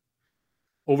team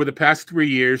over the past 3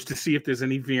 years to see if there's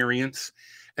any variance,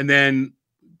 and then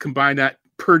combine that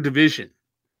per division,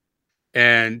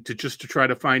 and to try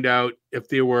to find out if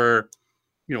there were,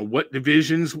 what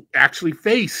divisions actually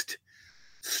faced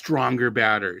stronger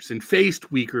batters and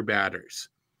faced weaker batters.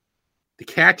 The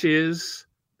catch is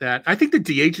that I think the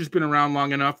DH has been around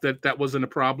long enough that wasn't a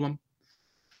problem,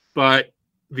 but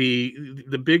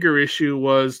the bigger issue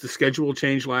was the schedule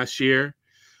change last year.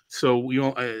 So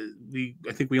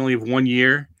I think we only have 1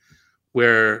 year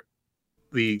where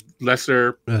the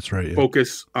lesser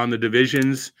focus on the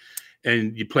divisions,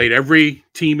 and you played every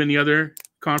team in the other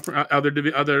conference,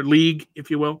 other league,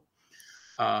 if you will.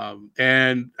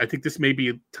 And I think this may be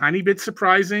a tiny bit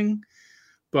surprising,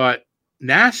 but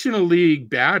National League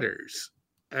batters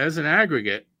as an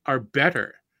aggregate are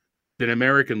better than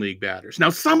American League batters. Now,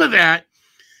 some of that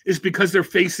is because they're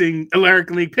facing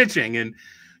American League pitching. And,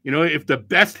 if the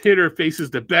best hitter faces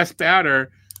the best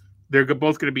batter, they're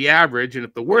both going to be average. And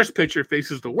if the worst pitcher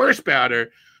faces the worst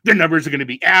batter, their numbers are going to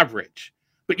be average.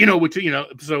 But,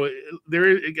 so there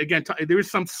is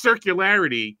some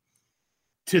circularity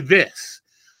to this.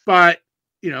 But,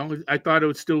 I thought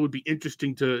it would be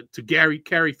interesting to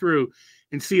carry through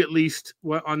and see at least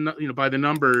what by the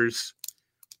numbers,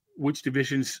 which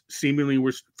divisions seemingly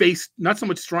were faced not so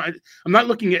much strong. I'm not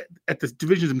looking at the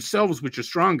divisions themselves, which are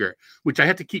stronger, which I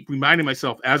have to keep reminding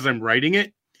myself as I'm writing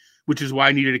it, which is why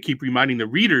I needed to keep reminding the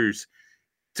readers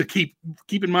to keep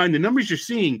in mind the numbers you're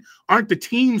seeing aren't the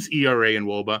team's ERA and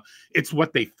WOBA, it's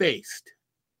what they faced.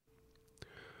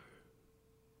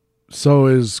 So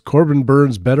is Corbin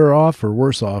Burns better off or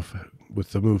worse off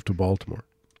with the move to Baltimore?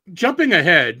 Jumping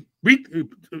ahead,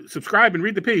 subscribe and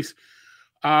read the piece.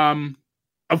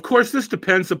 Of course, this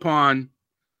depends upon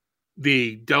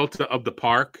the delta of the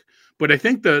park, but I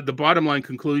think the bottom line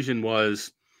conclusion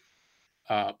was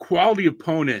quality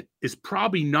opponent is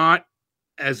probably not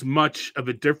as much of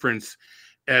a difference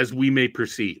as we may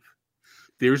perceive.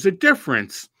 There's a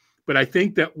difference, but I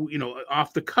think that,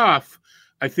 off the cuff,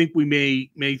 I think we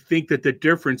may think that the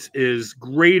difference is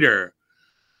greater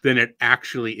than it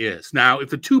actually is. Now, if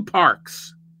the two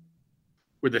parks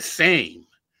were the same,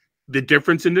 the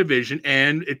difference in division,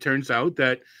 and it turns out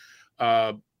that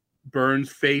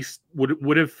Burns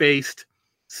would have faced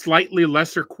slightly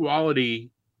lesser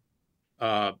quality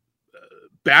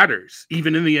batters,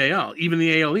 even in the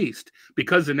AL East,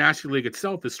 because the National League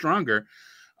itself is stronger.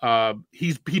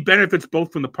 He benefits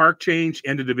both from the park change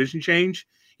and the division change.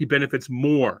 He benefits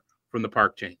more from the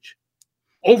park change.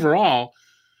 Overall,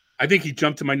 I think he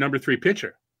jumped to my number 3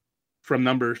 pitcher from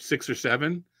number 6 or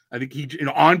 7. I think he,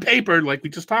 on paper, like we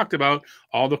just talked about,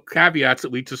 all the caveats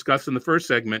that we discussed in the first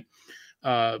segment,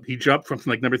 he jumped from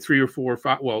like number 3 or 4 or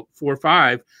 5, 4 or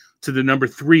 5 to the number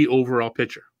 3 overall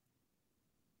pitcher.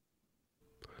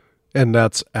 And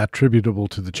that's attributable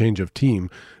to the change of team,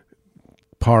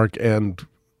 park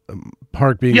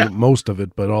being most of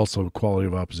it, but also quality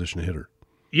of opposition hitter.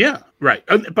 Yeah, right.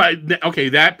 But okay,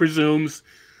 that presumes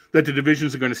that the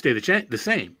divisions are going to stay the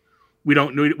same. We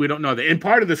don't know that. And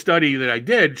part of the study that I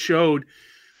did showed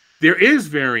there is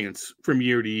variance from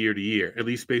year to year to year, at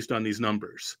least based on these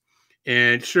numbers.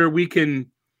 And sure, we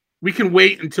can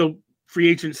wait until free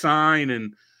agents sign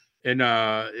and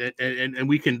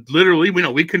we can literally,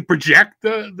 we can project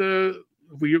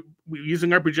we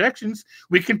using our projections,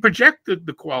 we can project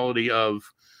the quality of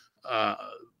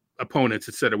opponents,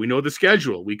 etc. We know the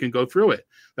schedule. We can go through it.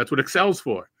 That's what Excel's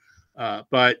for.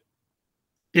 But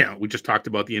we just talked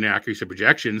about the inaccuracy of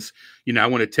projections. I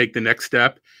want to take the next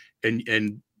step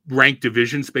and rank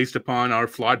divisions based upon our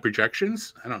flawed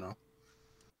projections. I don't know.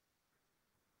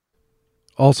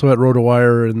 Also at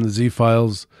Rotowire in the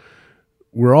Z-Files,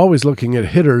 we're always looking at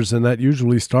hitters, and that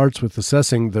usually starts with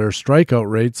assessing their strikeout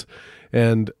rates.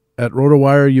 And at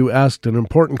Rotowire, you asked an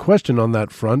important question on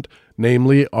that front,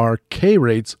 namely, are K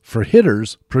rates for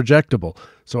hitters projectable?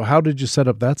 So how did you set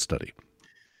up that study?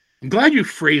 I'm glad you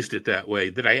phrased it that way,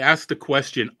 that I asked the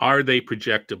question, are they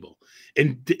projectable?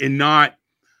 And not,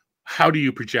 how do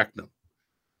you project them?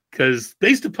 Because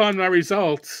based upon my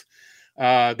results,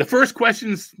 the first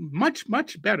question's much,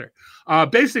 much better.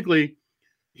 Basically,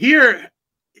 here,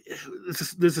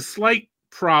 there's a slight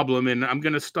problem, and I'm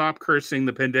going to stop cursing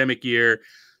the pandemic year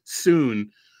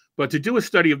soon. But to do a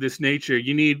study of this nature,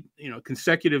 you need, a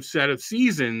consecutive set of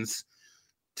seasons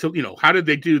to, how did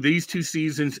they do these 2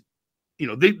 seasons?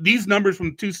 These numbers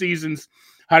from 2 seasons,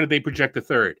 how did they project the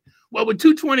third? Well, with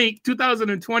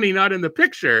 2020 not in the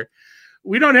picture,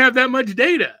 we don't have that much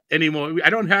data anymore. I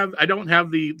don't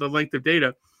have the length of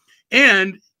data.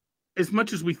 And as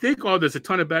much as we think, there's a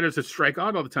ton of batters that strike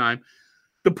out all the time,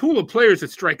 the pool of players that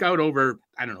strike out over,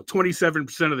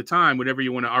 27% of the time, whatever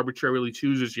you want to arbitrarily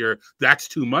choose as your that's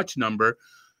too much number,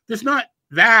 there's not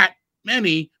that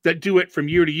many that do it from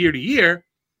year to year to year,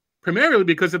 primarily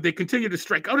because if they continue to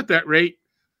strike out at that rate,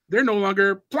 they're no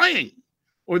longer playing,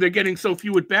 or they're getting so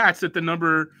few at bats that the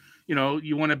number,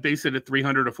 you want to base it at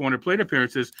 300 or 400 plate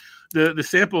appearances. The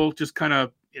sample just kind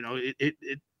of,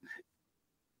 it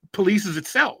polices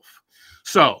itself.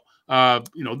 So,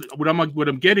 what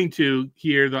I'm getting to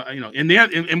here,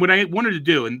 and what I wanted to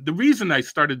do, and the reason I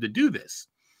started to do this,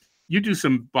 you do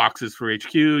some boxes for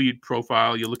HQ, you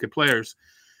profile, you look at players.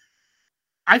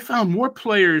 I found more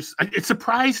players. It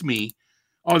surprised me.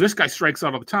 Oh, this guy strikes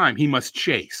out all the time. He must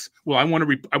chase. Well, I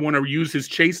want to use his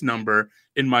chase number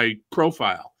in my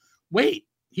profile. Wait,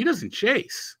 he doesn't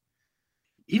chase.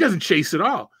 He doesn't chase at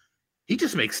all. He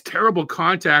just makes terrible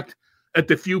contact at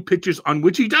the few pitches on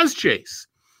which he does chase.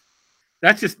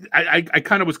 That's just, I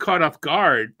kind of was caught off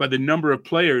guard by the number of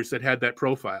players that had that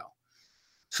profile.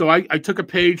 So I took a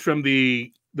page from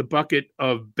the bucket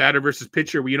of batter versus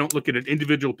pitcher, where you don't look at an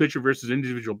individual pitcher versus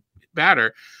individual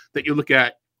batter, that you look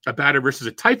at a batter versus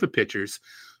a type of pitchers.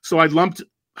 So I lumped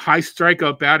high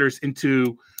strikeout batters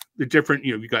into the different,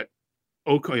 you got,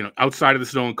 outside of the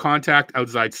zone contact,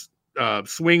 outside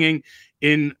swinging,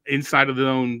 inside of the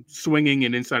zone swinging,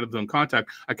 and inside of the zone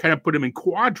contact. I kind of put them in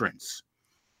quadrants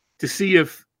to see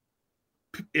if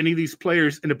any of these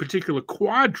players in a particular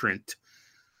quadrant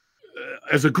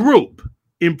as a group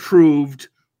improved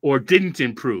or didn't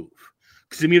improve.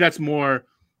 Because to me, that's more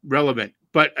relevant.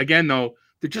 But again, though,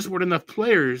 there just weren't enough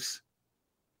players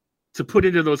to put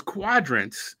into those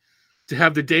quadrants to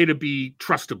have the data be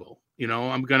trustable.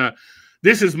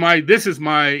 This is my,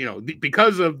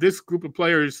 because of this group of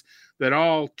players that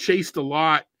all chased a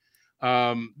lot,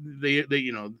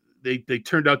 they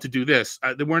turned out to do this.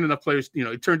 There weren't enough players.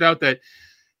 It turned out that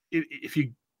if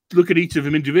you look at each of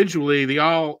them individually, they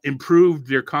all improved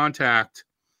their contact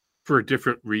for a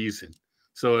different reason.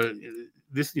 So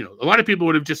this, a lot of people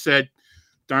would have just said,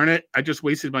 darn it, I just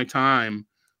wasted my time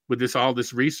with all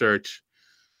this research.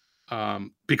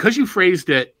 Because you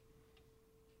phrased it,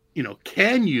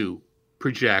 can you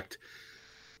project?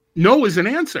 No is an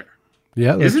answer.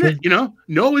 Yeah, that's isn't right. it?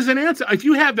 No is an answer. If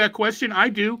you have that question, I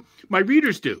do. My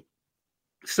readers do.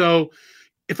 So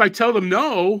if I tell them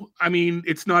no,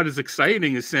 it's not as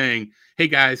exciting as saying, hey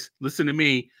guys, listen to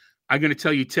me. I'm going to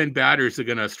tell you 10 batters are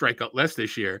going to strike out less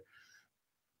this year.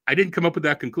 I didn't come up with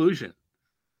that conclusion.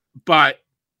 but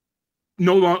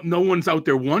no one's out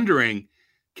there wondering,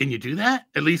 can you do that?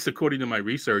 At least according to my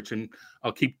research, and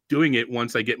I'll keep doing it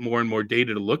once I get more and more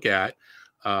data to look at.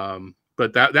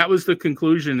 But that was the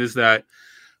conclusion, is that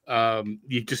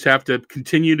you just have to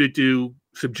continue to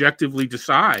subjectively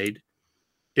decide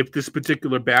if this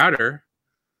particular batter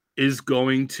is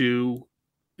going to,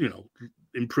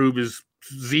 improve his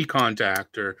Z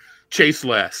contact or chase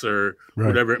less or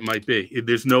whatever it might be.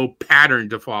 There's no pattern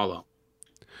to follow.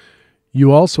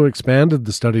 You also expanded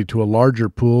the study to a larger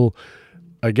pool,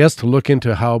 I guess, to look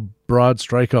into how broad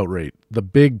strikeout rate, the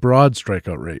big broad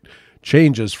strikeout rate,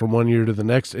 changes from one year to the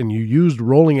next, and you used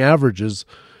rolling averages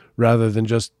rather than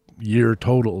just year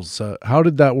totals. How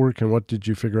did that work, and what did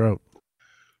you figure out?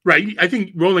 Right. I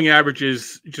think rolling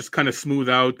averages just kind of smooth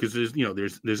out because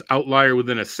there's outlier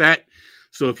within a set.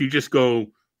 So if you just go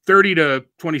 30 to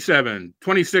 27,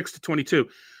 26 to 22,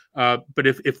 but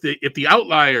if the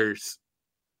outliers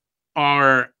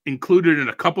are included in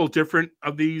a couple different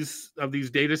of these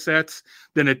data sets,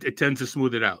 then it tends to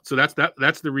smooth it out. So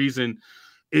that's the reason.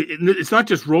 It's not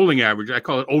just rolling average. I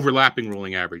call it overlapping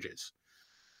rolling averages.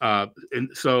 And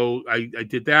so I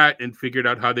did that and figured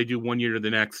out how they do one year to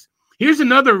the next. Here's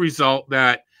another result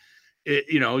that,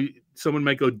 someone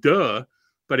might go, duh.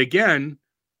 But again,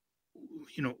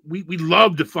 we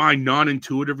love to find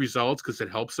non-intuitive results because it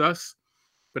helps us.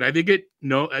 But I think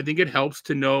it helps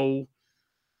to know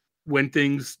when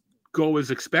things go as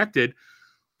expected.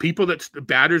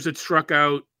 Batters that struck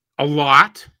out a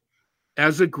lot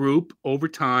as a group over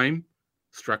time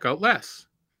struck out less.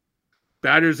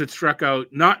 Batters that struck out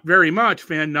not very much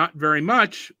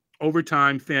over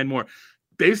time fan more.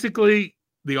 Basically,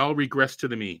 they all regress to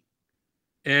the mean.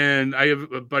 And I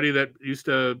have a buddy that used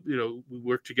to, we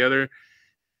work together.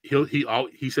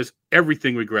 He says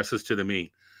everything regresses to the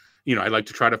mean. I like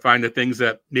to try to find the things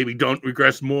that maybe don't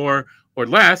regress more or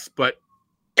less, but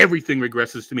everything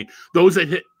regresses to mean. Those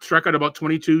that struck out about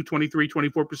 22, 23,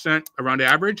 24% around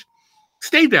average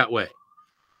stayed that way.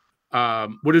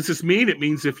 What does this mean? It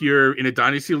means if you're in a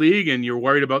dynasty league and you're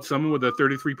worried about someone with a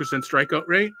 33% strikeout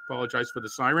rate, apologize for the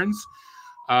sirens,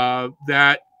 over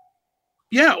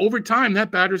time,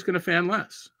 that batter's going to fan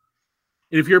less.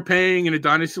 And if you're paying in a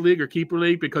dynasty league or keeper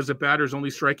league because the batter's only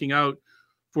striking out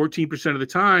 14% of the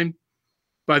time,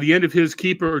 by the end of his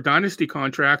keeper or dynasty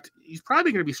contract, he's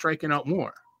probably going to be striking out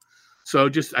more. So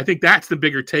I think that's the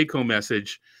bigger take-home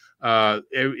message.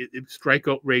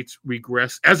 Strikeout rates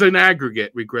regress as an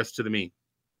aggregate, regress to the mean.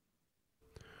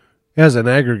 As an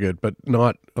aggregate, but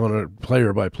not on a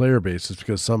player-by-player basis,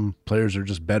 because some players are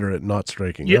just better at not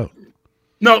striking out.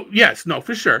 No,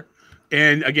 for sure.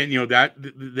 And again,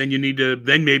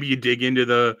 then maybe you dig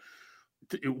into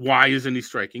why isn't he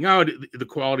striking out? The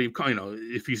quality of,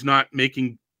 if he's not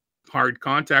making hard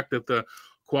contact, if the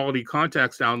quality of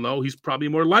contact's down low, he's probably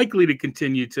more likely to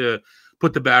continue to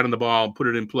put the bat on the ball, put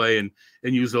it in play, and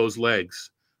use those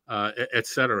legs, et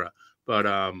cetera. But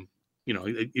to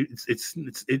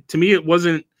me, it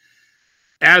wasn't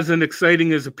as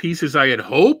exciting as a piece as I had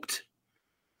hoped.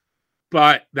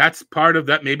 But that's part of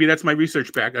that. Maybe that's my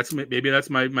research back. That's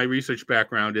my research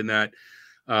background in that.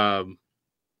 I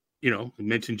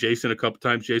mentioned Jason a couple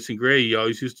times. Jason Gray. He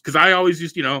always used, because I always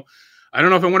used, I don't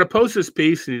know if I want to post this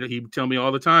piece, and he'd tell me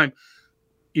all the time,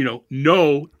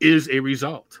 no is a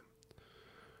result.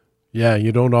 Yeah,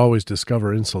 you don't always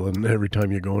discover insulin every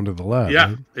time you go into the lab.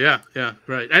 Yeah, right? yeah,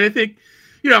 right. And I think,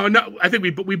 I think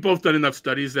we both done enough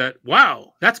studies that,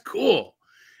 wow, that's cool,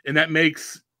 and that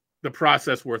makes the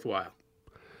process worthwhile.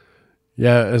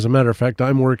 Yeah, as a matter of fact,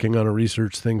 I'm working on a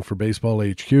research thing for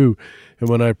BaseballHQ, and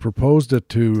when I proposed it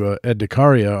to Ed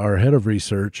DeCaria, our head of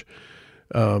research,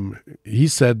 he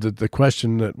said that the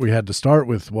question that we had to start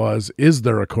with was, is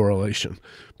there a correlation,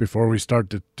 before we start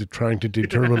to trying to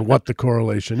determine what the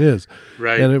correlation is.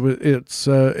 Right. And it's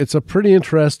a pretty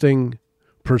interesting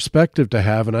perspective to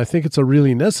have, and I think it's a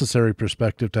really necessary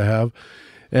perspective to have.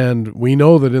 And we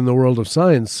know that in the world of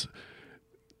science,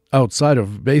 outside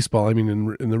of baseball, I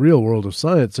mean, in the real world of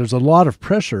science, there's a lot of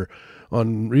pressure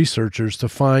on researchers to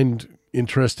find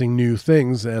interesting new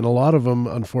things, and a lot of them,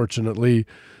 unfortunately,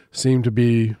 seem to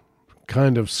be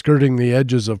kind of skirting the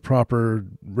edges of proper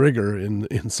rigor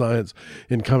in science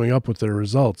in coming up with their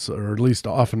results, or at least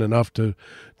often enough to,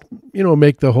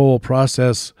 make the whole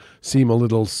process seem a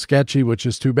little sketchy, which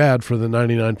is too bad for the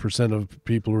 99% of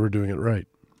people who are doing it right.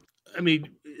 I mean,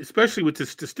 especially with the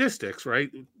statistics, right?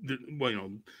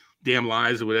 Damn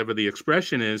lies or whatever the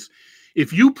expression is.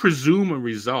 If you presume a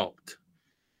result,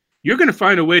 you're going to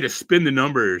find a way to spin the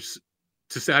numbers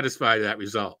to satisfy that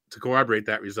result, to corroborate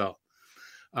that result.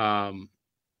 I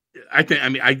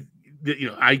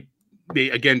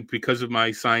again, because of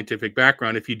my scientific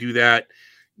background, if you do that,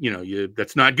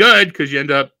 that's not good because you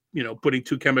end up, putting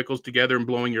two chemicals together and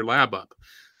blowing your lab up.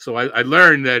 So I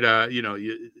learned that,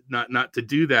 not to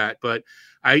do that. But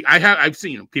I've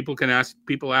seen,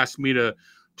 people ask me to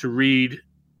read.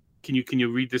 Can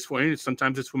you read this for me?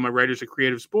 Sometimes it's from my writers of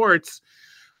creative sports.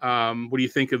 What do you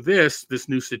think of this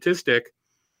new statistic?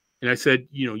 And I said,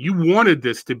 you wanted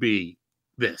this to be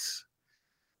this.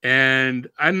 And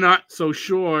I'm not so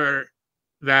sure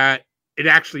that it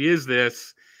actually is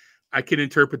this. I can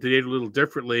interpret the data a little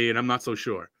differently, and I'm not so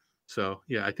sure. So,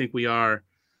 yeah, I think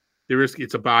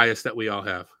it's a bias that we all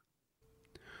have.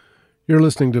 You're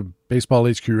listening to Baseball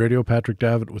HQ Radio. Patrick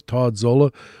Davitt with Todd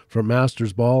Zola from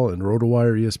Mastersball and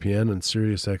Rotowire, ESPN, and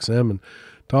SiriusXM. And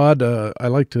Todd, I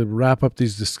like to wrap up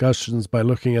these discussions by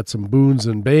looking at some Boons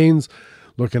and Banes,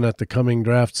 looking at the coming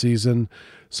draft season.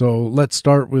 So let's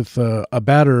start with a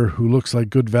batter who looks like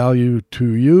good value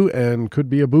to you and could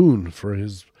be a boon for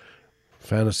his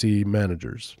fantasy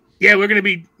managers. Yeah,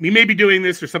 we may be doing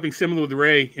this or something similar with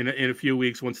Ray in a few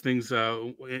weeks once things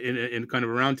in kind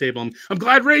of a roundtable. I'm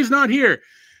glad Ray's not here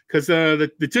because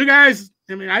the two guys.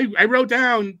 I mean, I wrote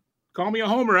down, call me a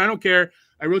homer, I don't care.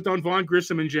 I wrote down Vaughn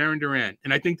Grissom and Jarren Duran,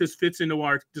 and I think this fits into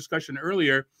our discussion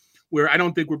earlier, where I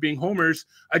don't think we're being homers.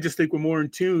 I just think we're more in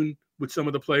tune with some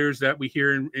of the players that we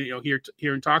hear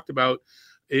and talked about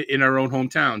in our own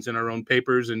hometowns, in our own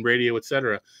papers and radio,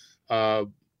 etc.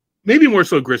 Maybe more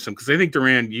so Grissom, because I think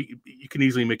Duran, you can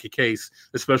easily make a case,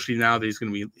 especially now that he's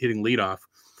going to be hitting leadoff.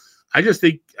 I just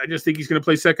think he's going to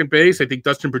play second base. I think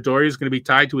Dustin Pedroia is going to be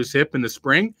tied to his hip in the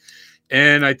spring,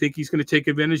 and I think he's going to take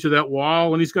advantage of that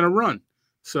wall and he's going to run.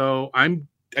 So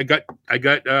I got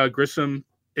Grissom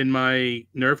in my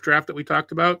Nerf draft that we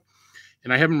talked about,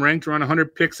 and I have him ranked around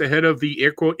 100 picks ahead of the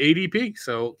air quote ADP.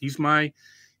 So he's my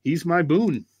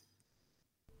boon.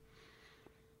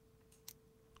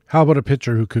 How about a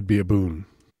pitcher who could be a boon?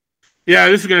 Yeah,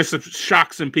 this is going to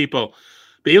shock some people.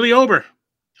 Bailey Ober.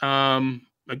 I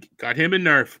got him in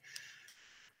Nerf.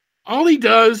 All he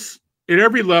does at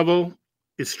every level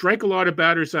is strike a lot of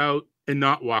batters out and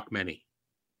not walk many.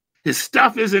 His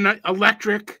stuff isn't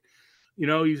electric.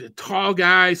 He's a tall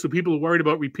guy, so people are worried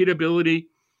about repeatability.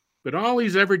 But all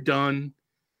he's ever done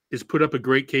is put up a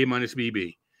great K-minus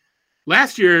BB.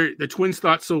 Last year, the Twins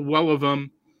thought so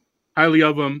highly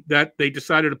of him, that they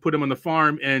decided to put him on the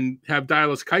farm and have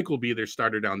Dallas Keuchel be their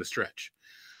starter down the stretch.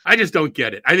 I just don't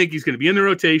get it. I think he's going to be in the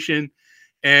rotation,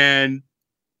 and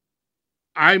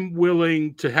I'm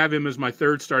willing to have him as my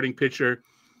third starting pitcher.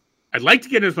 I'd like to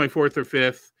get him as my fourth or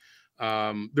fifth.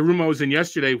 The room I was in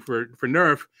yesterday for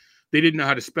Nerf, they didn't know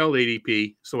how to spell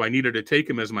ADP, so I needed to take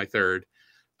him as my third.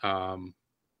 I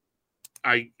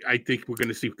think we're going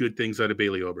to see good things out of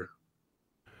Bailey Ober.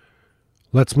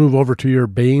 Let's move over to your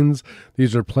Banes.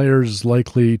 These are players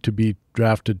likely to be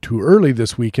drafted too early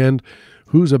this weekend.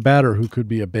 Who's a batter who could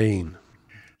be a Bane?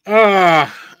 I'm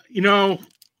going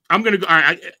to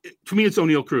go. To me, it's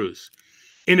O'Neal Cruz.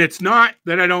 And it's not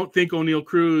that I don't think O'Neal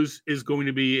Cruz is going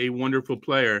to be a wonderful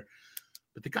player,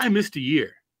 but the guy missed a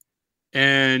year.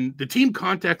 And the team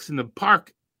context in the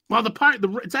park,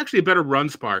 it's actually a better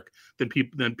runs park than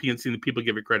PNC and people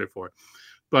give it credit for.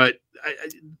 But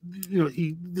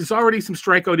there's already some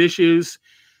strikeout issues.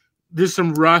 There's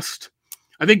some rust.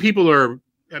 I think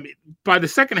by the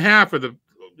second half of the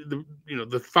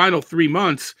final 3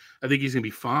 months, I think he's going to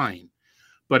be fine.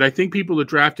 But I think people are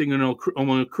drafting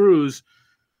O'Neal Cruz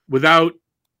without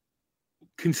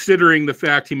considering the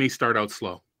fact he may start out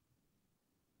slow.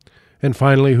 And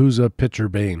finally, who's a pitcher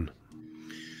Bane?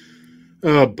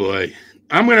 Oh boy.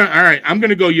 I'm going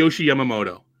to go Yoshi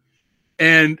Yamamoto.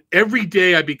 And every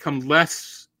day I become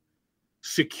less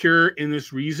secure in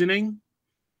this reasoning,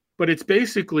 but it's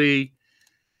basically,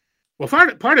 well,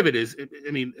 part of it is,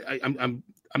 I'm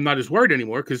not as worried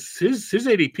anymore because his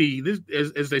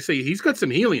ADP, as they say, he's got some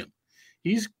helium.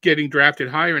 He's getting drafted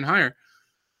higher and higher.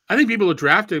 I think people will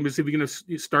draft him as if he's going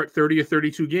to start 30 or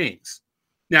 32 games.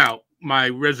 Now, my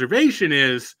reservation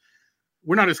is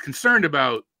we're not as concerned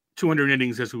about 200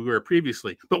 innings as we were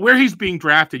previously, but where he's being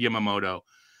drafted, Yamamoto,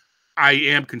 I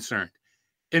am concerned.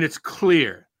 And it's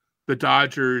clear the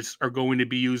Dodgers are going to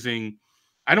be using,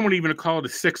 I don't want to even call it a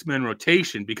 6-man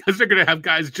rotation because they're going to have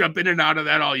guys jump in and out of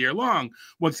that all year long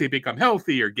once they become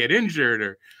healthy or get injured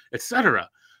or et cetera.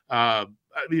 Their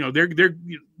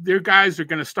guys are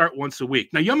going to start once a week.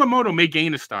 Now, Yamamoto may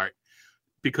gain a start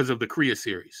because of the Korea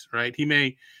series, right?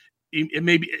 It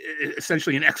may be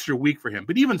essentially an extra week for him.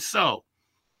 But even so,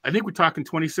 I think we're talking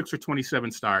 26 or 27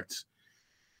 starts.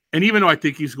 And even though I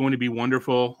think he's going to be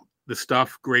wonderful, the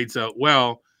stuff grades out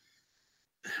well,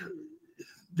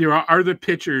 there are other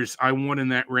pitchers I want in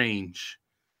that range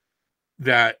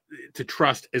that to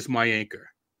trust as my anchor.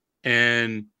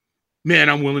 And man,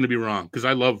 I'm willing to be wrong because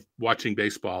I love watching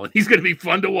baseball and he's going to be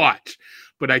fun to watch.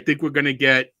 But I think we're going to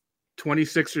get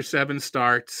 26 or 7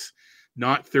 starts,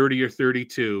 not 30 or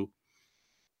 32.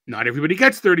 Not everybody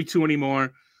gets 32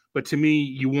 anymore, but to me,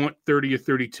 you want 30 or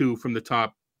 32 from the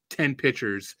top 10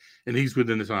 pitchers, and he's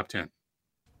within the top 10.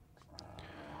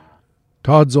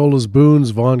 Todd Zola's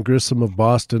Boons, Vaughn Grissom of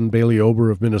Boston, Bailey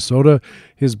Ober of Minnesota,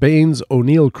 his Banes,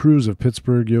 O'Neill Cruz of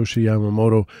Pittsburgh, Yoshi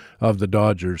Yamamoto of the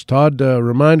Dodgers. Todd,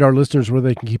 remind our listeners where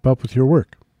they can keep up with your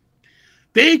work.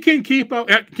 They can keep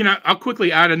up. I'll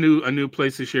quickly add a new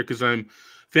place this year because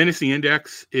Fantasy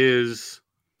Index is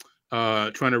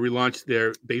trying to relaunch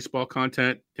their baseball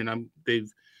content, and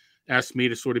they've asked me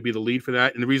to sort of be the lead for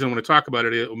that. And the reason I want to talk about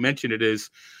it, or mention it, is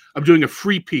I'm doing a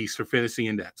free piece for Fantasy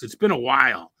Index. It's been a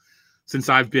while since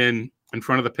I've been in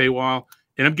front of the paywall,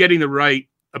 and I'm getting to write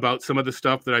about some of the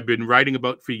stuff that I've been writing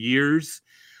about for years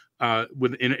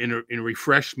in a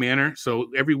refreshed manner.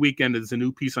 So every weekend there's a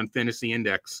new piece on Fantasy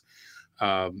Index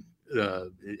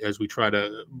as we try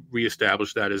to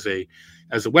reestablish that as a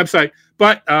website.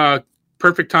 But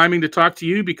perfect timing to talk to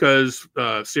you because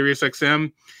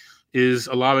SiriusXM is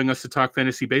allowing us to talk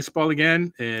fantasy baseball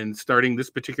again. And starting this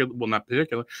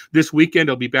this weekend,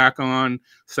 I'll be back on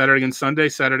Saturday and Sunday.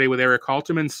 Saturday with Eric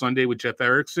Halterman, Sunday with Jeff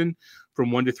Erickson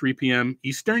from 1 to 3 p.m.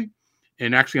 Eastern.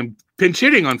 And actually, I'm pinch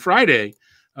hitting on Friday,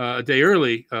 a day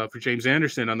early for James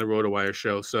Anderson on the Rotowire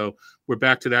show. So we're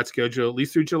back to that schedule at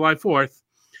least through July 4th.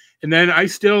 And then I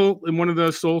still am one of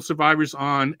the sole survivors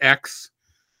on X.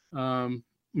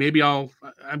 Maybe I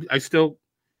still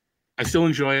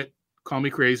enjoy it. Call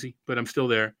me crazy, but I'm still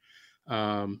there.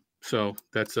 So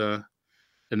that's and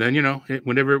then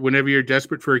whenever you're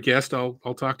desperate for a guest, I'll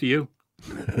talk to you.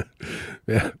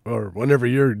 Yeah, or whenever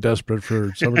you're desperate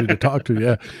for somebody to talk to.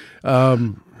 Yeah.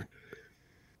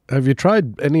 Have you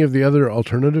tried any of the other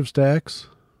alternative stacks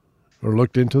or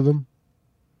looked into them?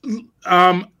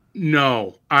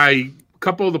 No. A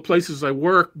couple of the places I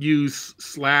work use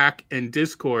Slack and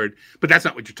Discord, but that's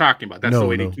not what you're talking about. That's the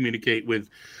way to communicate with.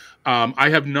 I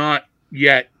have not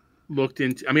yet looked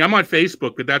into. I mean, I'm on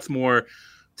Facebook, but that's more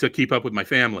to keep up with my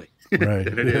family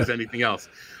than it is anything else.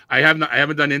 I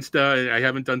haven't done Insta. I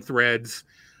haven't done Threads.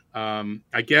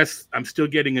 I guess I'm still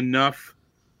getting enough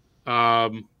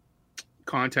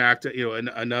contact.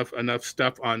 Enough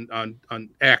stuff on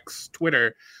X,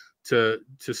 Twitter, to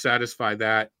satisfy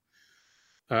that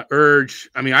urge.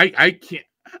 I mean, I can't.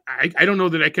 I don't know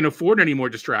that I can afford any more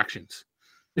distractions.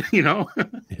 Yeah.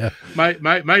 My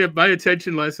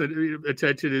attention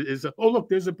is oh, look,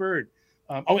 there's a bird.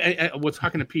 We're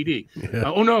talking to PD. Yeah.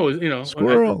 Oh no,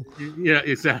 squirrel. Yeah,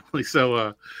 exactly.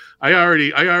 So I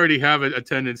already have a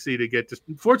tendency to get.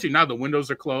 Fortunately, now the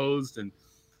windows are closed and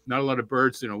not a lot of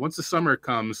birds. Once the summer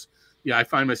comes, I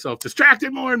find myself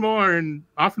distracted more and more, and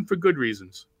often for good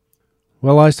reasons.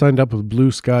 Well, I signed up with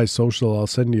Blue Sky Social. I'll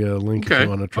send you a link if you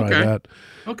want to try that.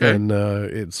 Okay. And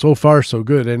it's so far so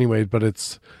good anyway, but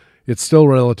it's still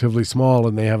relatively small,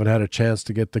 and they haven't had a chance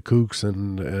to get the kooks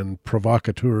and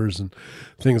provocateurs and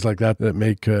things like that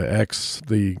make X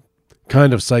the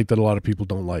kind of site that a lot of people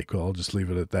don't like. Well, I'll just leave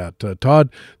it at that.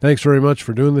 Todd, thanks very much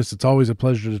for doing this. It's always a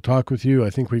pleasure to talk with you. I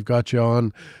think we've got you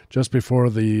on just before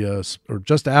or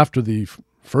just after the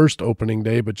first opening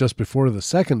day, but just before the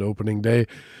second opening day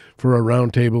for a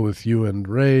roundtable with you and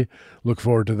Ray. Look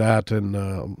forward to that, and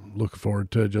look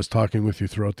forward to just talking with you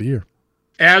throughout the year.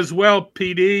 As well,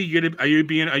 PD, are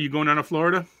you going down to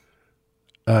Florida?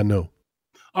 No.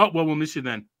 Oh, well, we'll miss you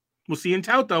then. We'll see you in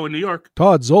Tout, though, in New York.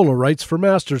 Todd Zola writes for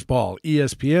Mastersball,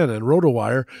 ESPN, and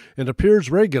Rotowire, and appears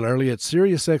regularly at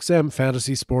SiriusXM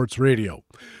Fantasy Sports Radio.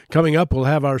 Coming up, we'll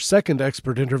have our second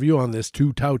expert interview on this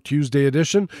Two-Tout Tuesday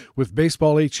edition with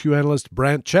BaseballHQ analyst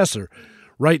Brant Chesser.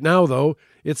 Right now, though,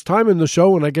 it's time in the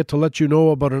show when I get to let you know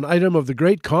about an item of the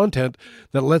great content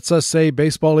that lets us say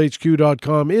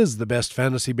BaseballHQ.com is the best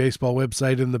fantasy baseball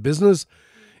website in the business.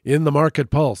 In the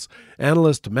Market Pulse,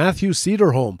 analyst Matthew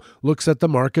Cederholm looks at the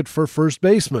market for first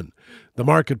baseman. The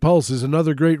Market Pulse is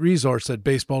another great resource at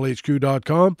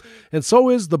BaseballHQ.com, and so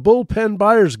is the Bullpen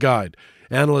Buyer's Guide.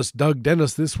 Analyst Doug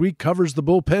Dennis this week covers the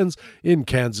bullpens in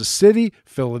Kansas City,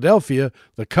 Philadelphia,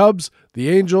 the Cubs, the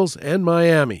Angels, and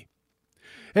Miami.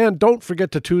 And don't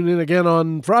forget to tune in again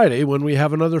on Friday when we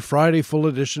have another Friday full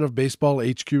edition of Baseball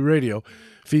HQ Radio,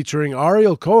 featuring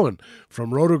Ariel Cohen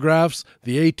from Rotographs,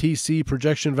 the ATC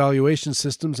Projection Valuation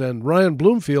Systems, and Ryan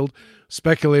Bloomfield,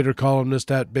 speculator columnist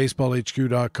at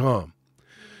BaseballHQ.com.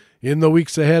 In the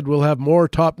weeks ahead, we'll have more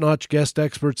top-notch guest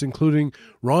experts, including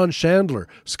Ron Chandler,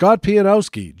 Scott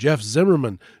Pianowski, Jeff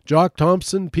Zimmerman, Jock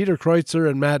Thompson, Peter Kreutzer,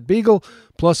 and Matt Beagle,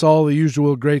 plus all the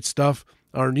usual great stuff,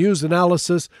 our news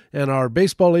analysis, and our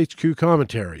Baseball HQ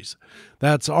commentaries.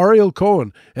 That's Ariel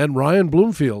Cohen and Ryan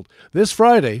Bloomfield this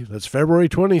Friday, that's February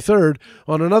 23rd,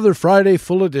 on another Friday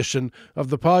full edition of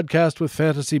the podcast with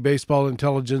fantasy baseball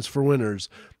intelligence for winners.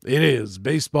 It is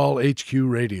Baseball HQ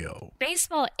Radio.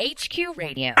 Baseball HQ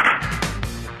Radio.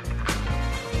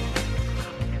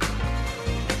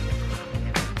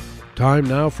 Time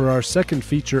now for our second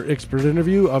feature expert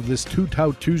interview of this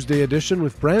Two-Tout Tuesday edition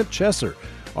with Brant Chesser,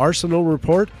 Arsenal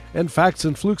report and facts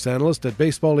and flukes analyst at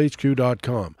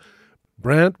BaseballHQ.com.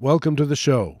 Brant, welcome to the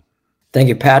show. Thank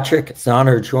you, Patrick. It's an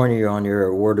honor to join you on your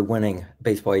award-winning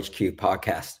Baseball HQ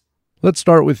podcast. Let's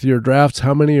start with your drafts.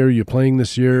 How many are you playing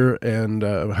this year, and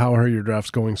how are your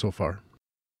drafts going so far?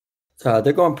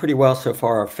 They're going pretty well so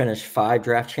far. I've finished 5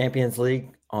 Draft Champions League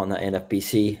on the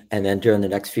NFBC, and then during the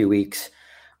next few weeks,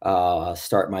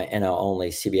 start my NL-only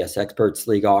CBS Experts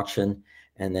League auction,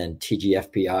 and then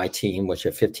TGFBI team, which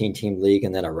is a 15-team league,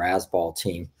 and then a Razzball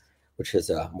team, which is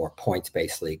a more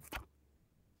points-based league.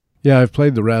 Yeah, I've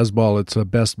played the Razzball. It's a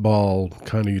best ball,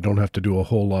 kind of, you don't have to do a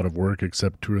whole lot of work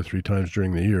except 2 or 3 times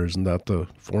during the year. Isn't that the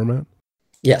format?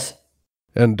 Yes.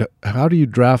 And how do you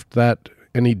draft that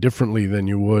any differently than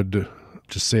you would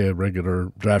just say a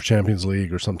regular Draft Champions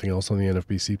League or something else on the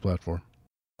NFBC platform?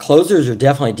 Closers are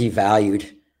definitely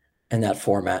devalued in that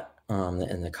format,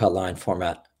 in the cut line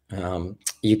format.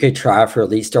 You could try for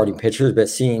elite starting pitchers, but it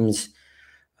seems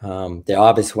the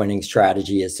obvious winning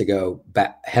strategy is to go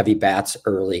heavy bats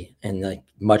early and like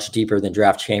much deeper than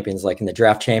Draft Champions. Like in the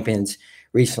Draft Champions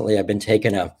recently, I've been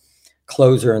taking a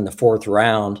closer in the 4th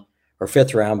round or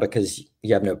 5th round because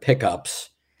you have no pickups,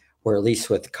 where at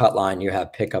least with cut line, you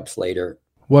have pickups later.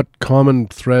 What common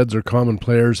threads or common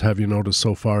players have you noticed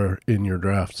so far in your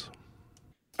drafts?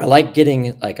 I like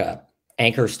getting like a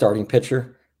anchor starting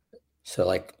pitcher. So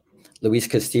like Luis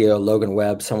Castillo, Logan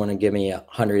Webb, someone to give me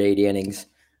 180 innings,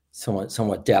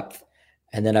 somewhat depth.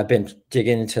 And then I've been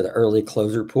digging into the early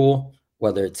closer pool,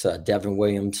 whether it's Devin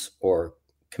Williams or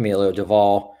Camilo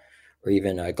Duvall or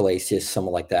even Iglesias,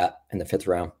 someone like that in the 5th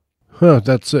round.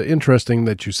 That's interesting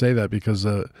that you say that, because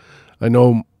I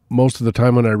know most of the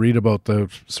time when I read about the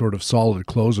sort of solid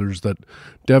closers that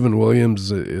Devin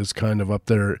Williams is kind of up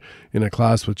there in a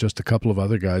class with just a couple of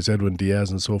other guys, Edwin Diaz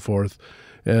and so forth.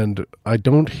 And I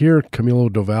don't hear Camilo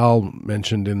Doval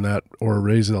mentioned in that, or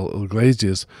Raisel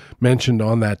Iglesias mentioned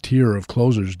on that tier of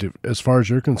closers. As far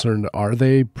as you're concerned, are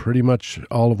they pretty much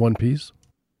all of one piece?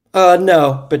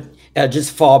 No, but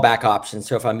just fallback options.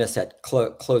 So if I miss that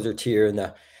closer tier in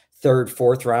the 3rd,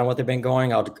 4th round, what they've been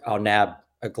going, I'll nab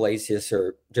Iglesias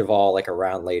or Duvall like a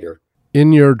round later.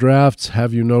 In your drafts,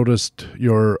 have you noticed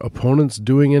your opponents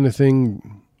doing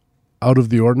anything out of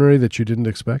the ordinary that you didn't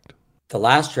expect? The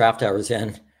last draft I was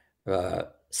in,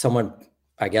 someone,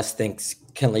 I guess, thinks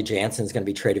Kenley Jansen's going to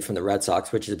be traded from the Red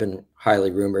Sox, which has been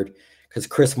highly rumored, because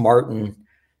Chris Martin,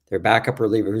 their backup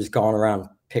reliever, who's gone around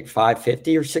pick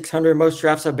 550 or 600 most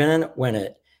drafts I've been in, went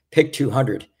at pick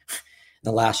 200 in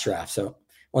the last draft. So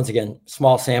once again,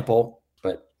 small sample,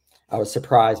 but I was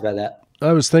surprised by that.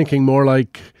 I was thinking more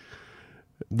like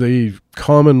the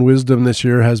common wisdom this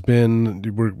year has been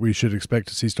we should expect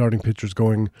to see starting pitchers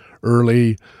going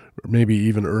early, maybe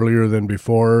even earlier than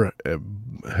before.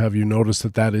 Have you noticed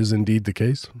that that is indeed the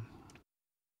case?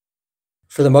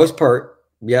 For the most part,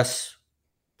 yes.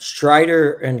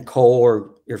 Strider and Cole are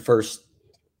your first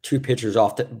 2 pitchers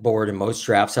off the board in most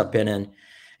drafts I've been in.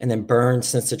 And then Burns,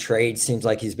 since the trade, seems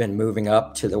like he's been moving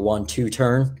up to the 1-2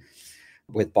 turn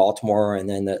with Baltimore. And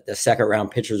then the 2nd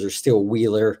round pitchers are still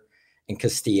Wheeler and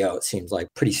Castillo. It seems like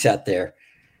pretty set there.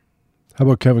 How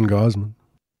about Kevin Gausman?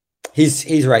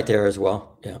 He's right there as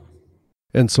well. Yeah.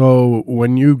 And so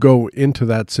when you go into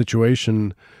that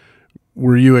situation,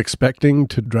 were you expecting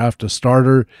to draft a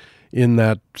starter in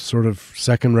that sort of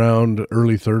 2nd round,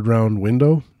 early 3rd round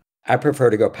window? I prefer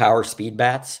to go power speed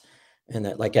bats, and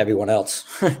that, like everyone else,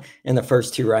 in the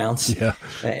first 2 rounds. Yeah.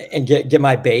 And get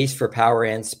my base for power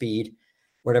and speed,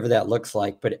 whatever that looks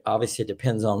like. But obviously it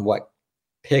depends on what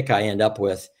pick I end up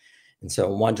with. And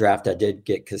so in one draft I did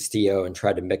get Castillo and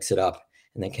tried to mix it up,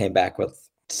 and then came back with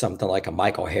something like a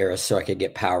Michael Harris so I could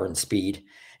get power and speed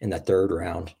in the 3rd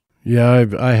round. Yeah,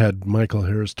 I had Michael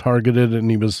Harris targeted,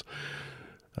 and he was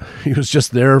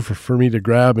just there for me to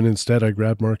grab, and instead I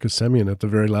grabbed Marcus Semien at the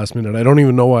very last minute. I don't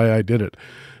even know why I did it,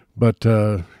 but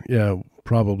yeah,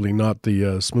 probably not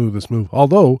the smoothest move.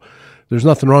 Although there's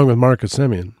nothing wrong with Marcus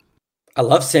Semien. I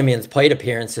love Semien's plate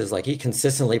appearances. Like, he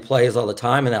consistently plays all the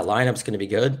time, and that lineup's going to be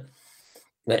good.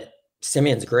 But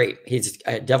Simeon's great. He's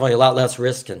definitely a lot less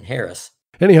risk than Harris.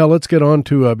 Anyhow, let's get on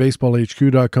to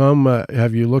BaseballHQ.com.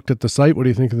 Have you looked at the site? What do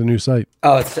you think of the new site?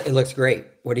 Oh, it looks great.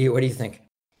 What do you think?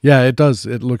 Yeah, it does.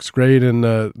 It looks great, and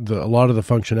a lot of the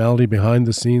functionality behind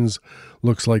the scenes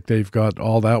looks like they've got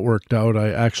all that worked out.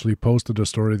 I actually posted a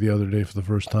story the other day for the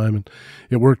first time, and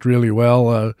it worked really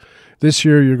well. This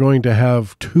year, you're going to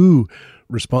have 2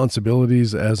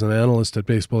 responsibilities as an analyst at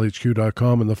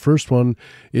BaseballHQ.com, and the first one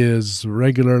is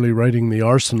regularly writing the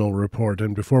Arsenal report.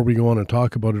 And before we go on and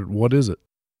talk about it, what is it?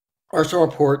 Arsenal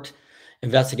report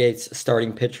investigates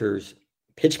starting pitchers'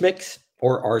 pitch mix,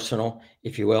 or Arsenal,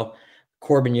 if you will.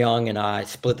 Corbin Young and I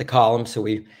split the columns, so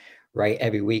we write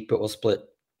every week, but we'll split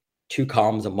 2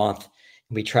 columns a month.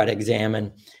 And we try to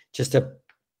examine just a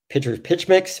pitcher's pitch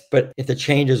mix, but if the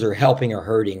changes are helping or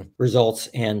hurting results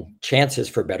and chances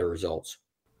for better results.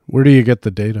 Where do you get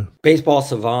the data? Baseball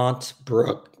Savant,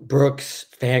 Brooks,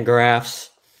 Fangraphs,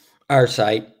 our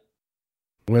site.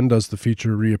 When does the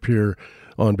feature reappear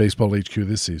on Baseball HQ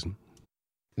this season?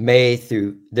 May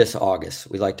through this August.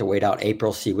 We like to wait out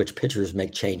April, see which pitchers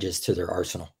make changes to their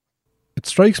arsenal. It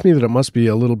strikes me that it must be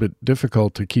a little bit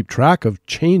difficult to keep track of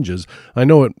changes. I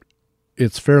know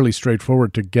it's fairly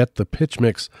straightforward to get the pitch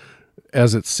mix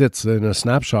as it sits in a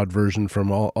snapshot version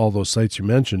from all those sites you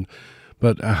mentioned.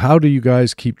 But how do you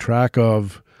guys keep track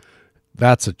of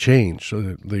that's a change? So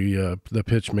the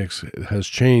pitch mix has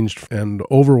changed, and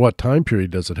over what time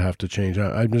period does it have to change?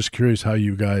 I'm just curious how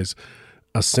you guys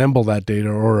assemble that data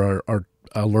or are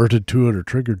alerted to it or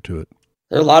triggered to it.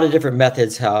 There are a lot of different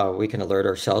methods how we can alert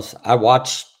ourselves. I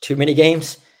watch too many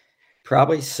games,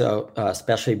 probably. So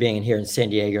especially being here in San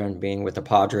Diego and being with the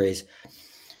Padres,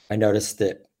 I noticed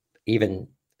that even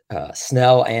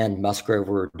Snell and Musgrove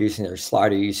were reducing their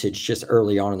slider usage just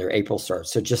early on in their April start.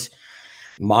 So just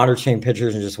monitoring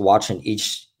pitchers and just watching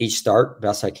each start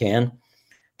best I can,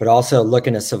 but also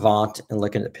looking at Savant and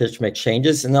looking at pitch mix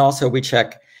changes. And then also we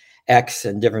check X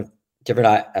and different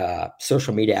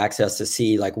social media access to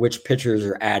see like which pitchers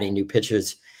are adding new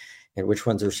pitches and which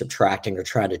ones are subtracting or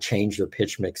trying to change their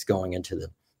pitch mix going into the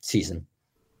season.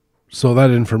 So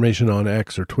that information on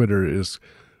X or Twitter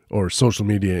or social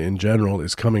media in general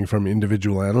is coming from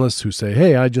individual analysts who say,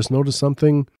 hey, I just noticed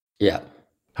something. Yeah.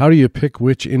 How do you pick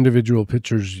which individual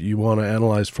pitchers you want to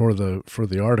analyze for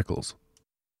the articles?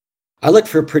 I look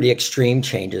for pretty extreme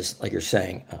changes, like you're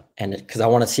saying, and because I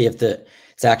want to see if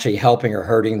it's actually helping or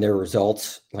hurting their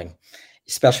results. Like,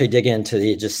 especially dig into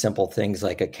the just simple things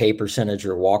like a K percentage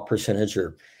or walk percentage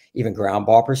or even ground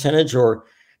ball percentage, or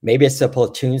maybe it's a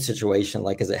platoon situation.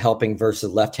 Like, is it helping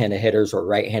versus left-handed hitters or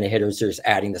right-handed hitters? They're just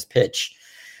adding this pitch,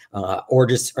 or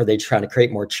just are they trying to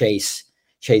create more chases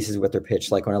with their pitch?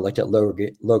 Like when I looked at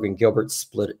Logan Gilbert's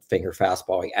split finger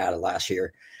fastball he added last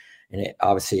year, and it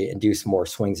obviously induced more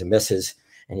swings and misses,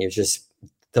 and he was just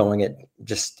throwing it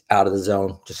just out of the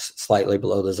zone, just slightly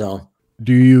below the zone.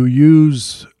 Do you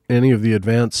use any of the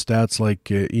advanced stats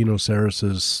like Eno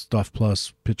Sarris's Stuff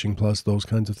Plus, Pitching Plus, those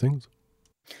kinds of things?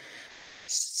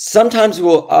 Sometimes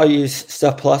I'll use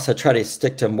Stuff Plus. I try to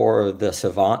stick to more of the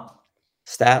Savant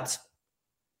stats,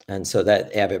 and so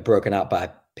that have it broken out by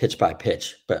pitch.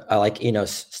 But I like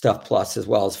Eno's Stuff Plus as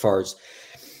well, as far as,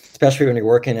 especially when you're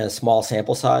working in a small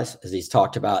sample size, as he's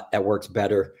talked about, that works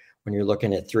better when you're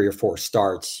looking at 3 or 4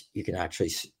 starts. You can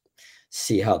actually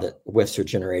see how the whiffs are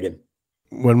generated.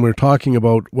 When we're talking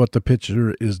about what the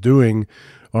pitcher is doing,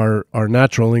 our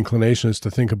natural inclination is to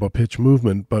think about pitch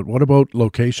movement, but what about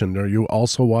location? Are you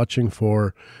also watching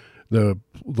for the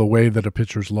way that a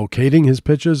pitcher's locating his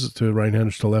pitches to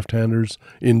right-handers to left-handers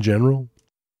in general?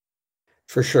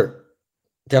 For sure.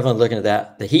 Definitely looking at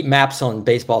that. The heat maps on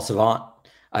Baseball Savant,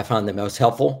 I find the most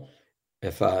helpful.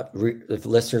 If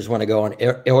listeners want to go on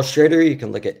Illustrator, you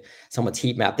can look at someone's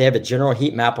heat map. They have a general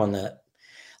heat map on the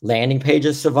landing page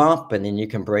of Savant, but then you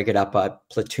can break it up by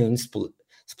platoon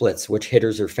splits, which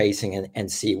hitters are facing,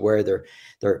 and see where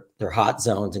their hot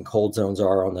zones and cold zones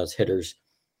are on those hitters.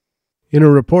 In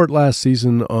a report last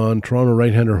season on Toronto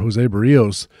right-hander Jose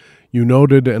Barrios, you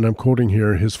noted, and I'm quoting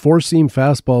here, his four-seam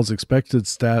fastball's expected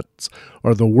stats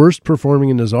are the worst performing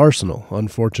in his arsenal.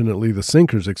 Unfortunately, the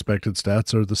sinker's expected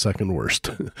stats are the second worst.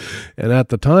 And at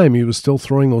the time, he was still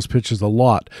throwing those pitches a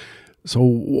lot. So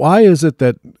why is it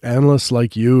that analysts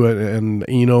like you and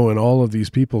Eno and all of these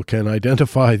people can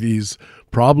identify these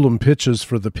problem pitches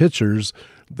for the pitchers,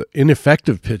 the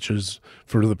ineffective pitches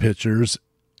for the pitchers,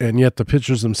 and yet the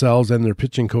pitchers themselves and their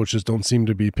pitching coaches don't seem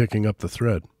to be picking up the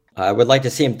thread? I would like to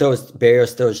see him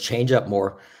Barrios change up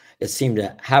more. It seemed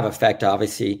to have effect.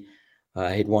 Obviously,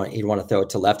 he'd want to throw it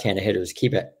to left-handed hitters,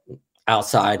 keep it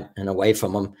outside and away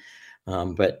from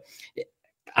them. But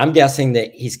I'm guessing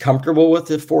that he's comfortable with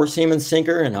the four-seam and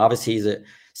sinker, and obviously he's a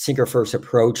sinker-first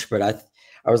approach. But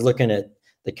I was looking at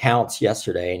the counts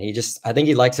yesterday, and I think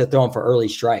he likes to throw them for early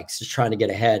strikes, just trying to get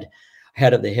ahead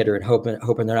of the hitter and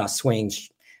hoping they're not swings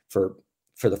for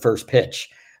the first pitch,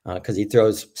 because he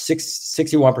throws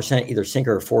 61% either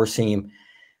sinker or four-seam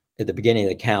at the beginning of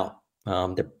the count.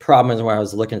 The problem is when I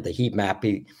was looking at the heat map,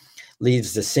 he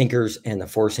leaves the sinkers and the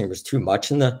four-seamers too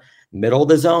much in the middle of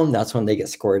the zone. That's when they get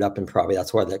scored up, and probably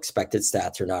that's why the expected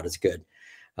stats are not as good.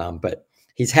 But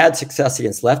he's had success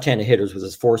against left-handed hitters with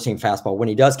his four-seam fastball when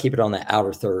he does keep it on the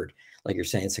outer third, like you're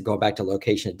saying. So going back to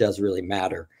location, it does really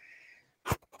matter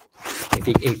if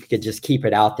he could just keep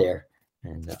it out there.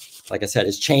 And like I said,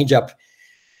 his changeup,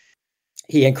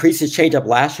 he increased his changeup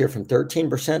last year from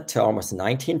 13% to almost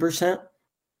 19%,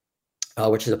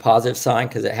 which is a positive sign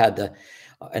because it had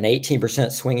an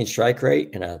 18% swinging strike rate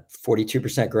and a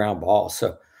 42% ground ball.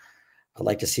 So I'd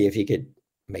like to see if he could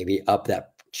maybe up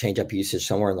that changeup usage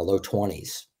somewhere in the low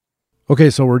 20s. Okay,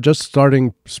 so we're just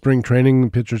starting spring training.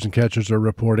 Pitchers and catchers are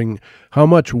reporting. How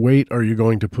much weight are you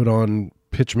going to put on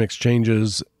pitch mix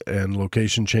changes and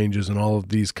location changes and all of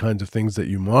these kinds of things that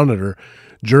you monitor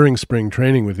during spring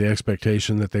training, with the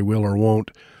expectation that they will or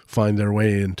won't find their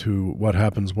way into what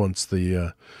happens once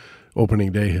the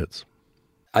opening day hits?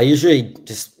 I usually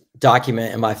just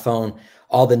document in my phone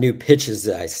all the new pitches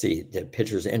that I see that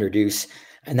pitchers introduce.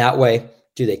 And that way,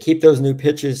 do they keep those new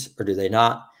pitches or do they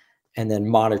not? And then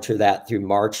monitor that through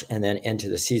March and then into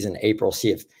the season, April,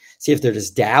 see if they're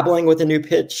just dabbling with a new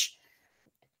pitch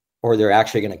or they're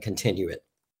actually going to continue it.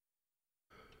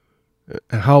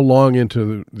 How long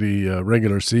into the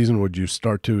regular season would you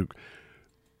start to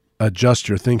adjust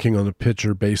your thinking on the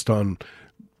pitcher based on,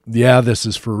 this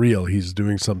is for real. He was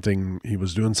doing something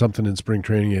in spring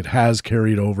training. It has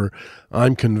carried over.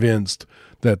 I'm convinced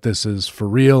that this is for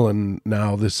real, and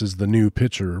now this is the new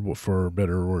pitcher, for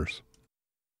better or worse.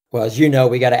 Well, as you know,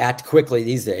 we got to act quickly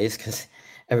these days because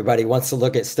everybody wants to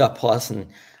look at stuff plus, and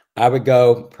I would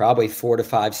go probably 4 to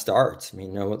 5 starts. I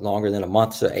mean, no longer than a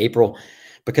month, so April,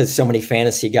 because so many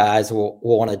fantasy guys will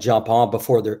want to jump on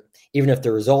before even if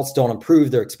the results don't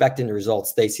improve, they're expecting the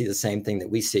results. They see the same thing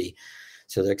that we see.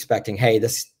 So they're expecting, hey,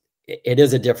 it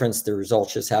is a difference. The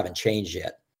results just haven't changed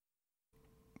yet.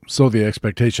 So the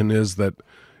expectation is that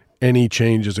any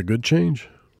change is a good change?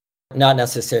 Not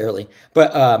necessarily,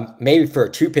 but maybe for a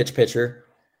 2-pitch pitcher,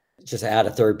 just add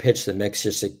a third pitch to the mix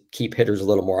just to keep hitters a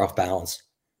little more off balance.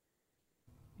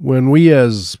 When we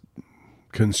as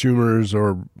consumers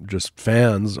or just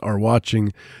fans are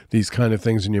watching these kind of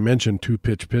things, and you mentioned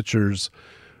 2-pitch pitchers,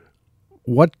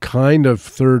 what kind of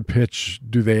third pitch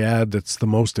do they add that's the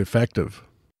most effective?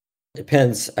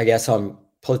 Depends, I guess, on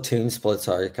platoon splits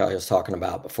I was talking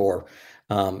about before.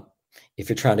 If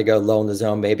you're trying to go low in the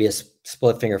zone, maybe a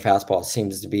split finger fastball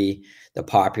seems to be the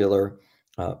popular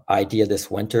idea this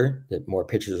winter, that more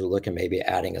pitchers are looking maybe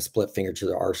adding a split finger to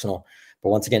their arsenal. But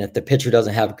once again, if the pitcher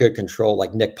doesn't have good control,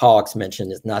 like Nick Pollock's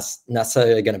mentioned, it's not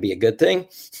necessarily going to be a good thing,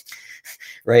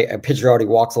 right? A pitcher already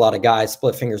walks a lot of guys.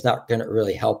 Split finger's not going to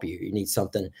really help you. You need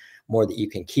something more that you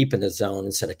can keep in the zone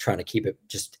instead of trying to keep it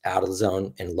just out of the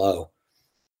zone and low.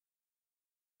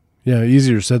 Yeah,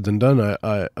 easier said than done,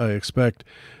 I expect.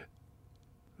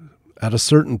 At a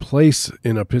certain place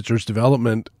in a pitcher's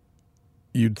development,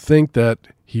 you'd think that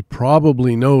he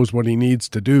probably knows what he needs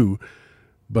to do,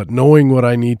 but knowing what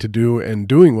I need to do and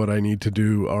doing what I need to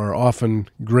do are often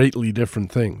greatly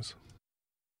different things.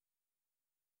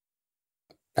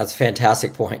 That's a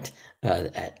fantastic point.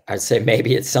 I'd say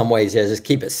maybe in some ways, just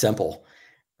keep it simple,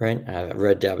 right? I've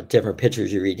read different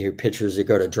pitchers. You read here, pitchers that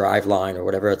go to drive line or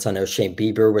whatever. I know Shane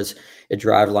Bieber was at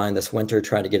drive line this winter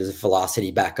trying to get his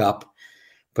velocity back up.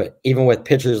 But even with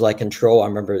pitchers like control, I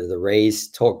remember the Rays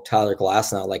told Tyler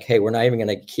Glasnow, like, hey, we're not even going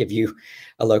to give you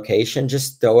a location.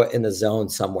 Just throw it in the zone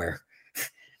somewhere.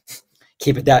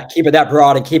 keep it that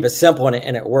broad and keep it simple.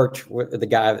 And it worked with the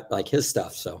guy like his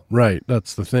stuff. So right.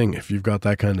 That's the thing. If you've got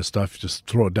that kind of stuff, just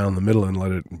throw it down the middle and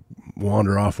let it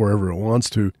wander off wherever it wants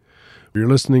to. You're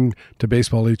listening to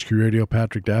Baseball HQ Radio.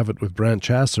 Patrick Davitt with Brant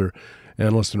Chesser,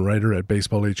 analyst and writer at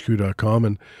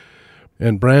BaseballHQ.com.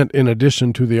 And Brant, in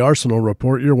addition to the Arsenal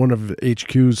report, you're one of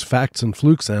HQ's Facts and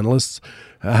Flukes analysts.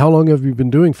 How long have you been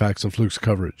doing Facts and Flukes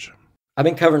coverage? I've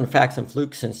been covering Facts and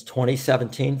Flukes since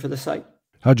 2017 for the site.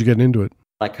 How'd you get into it?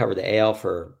 I covered the AL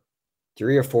for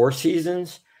 3 or 4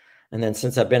 seasons. And then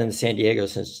since I've been in San Diego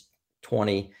since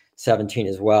 2017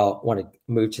 as well, I want to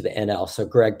move to the NL. So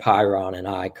Greg Pyron and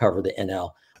I cover the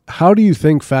NL. How do you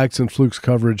think Facts and Flukes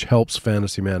coverage helps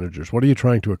fantasy managers? What are you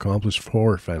trying to accomplish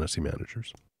for fantasy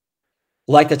managers?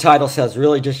 Like the title says,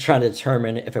 really just trying to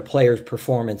determine if a player's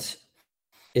performance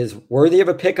is worthy of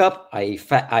a pickup, i.e.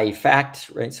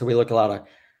 fact, right? So we look at a lot of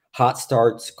hot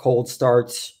starts, cold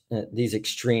starts, these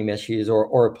extreme issues,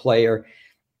 or a player.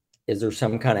 Is there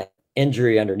some kind of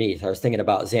injury underneath? I was thinking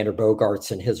about Xander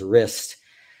Bogaerts and his wrist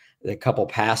a couple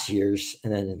past years,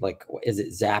 and then like, is it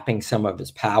zapping some of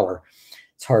his power?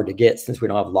 It's hard to get since we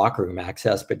don't have locker room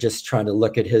access, but just trying to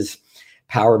look at his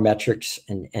power metrics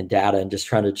and data and just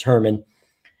trying to determine,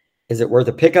 is it worth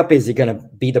a pickup? Is he going to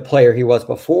be the player he was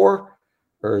before,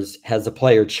 or has the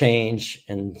player changed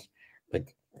and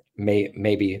like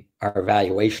maybe our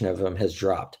evaluation of him has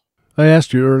dropped? I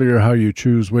asked you earlier how you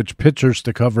choose which pitchers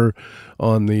to cover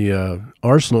on the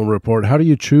Arsenal report. How do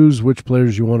you choose which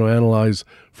players you want to analyze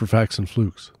for Facts and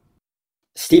Flukes?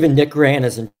 Stephen Nickran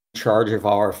is in charge of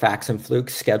our Facts and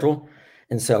Flukes schedule.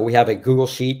 And so we have a Google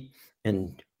sheet,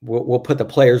 and we'll put the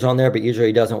players on there, but usually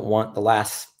he doesn't want the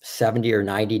last 70 or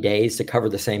 90 days to cover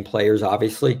the same players,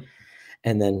 obviously.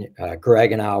 And then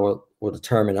Greg and I will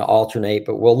determine to alternate,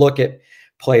 but we'll look at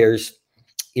players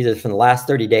either from the last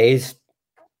 30 days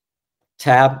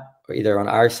tab, or either on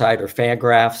our site or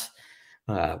Fangraphs,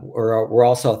 or we'll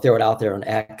also throw it out there on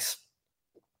X.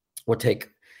 We'll take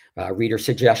reader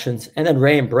suggestions. And then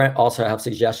Ray and Brent also have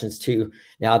suggestions too.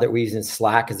 Now that we're using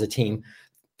Slack as a team,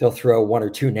 they'll throw one or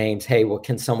two names. Hey, well,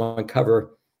 can someone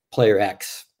cover player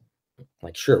X?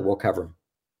 Like, sure, we'll cover them.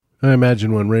 I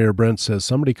imagine when Ray or Brent says,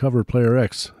 somebody cover player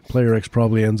X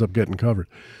probably ends up getting covered.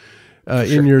 Sure.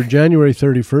 In your January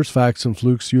 31st Facts and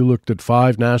Flukes, you looked at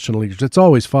 5 National Leaguers. It's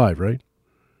always 5, right?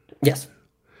 Yes.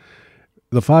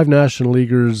 The 5 National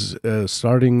Leaguers,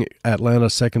 starting Atlanta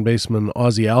second baseman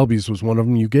Ozzie Albies was one of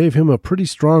them. You gave him a pretty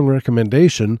strong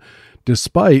recommendation,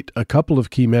 despite a couple of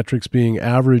key metrics being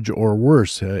average or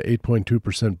worse.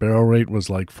 8.2% barrel rate was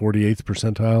like 48th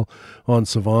percentile on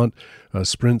Savant.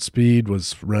 Sprint speed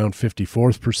was around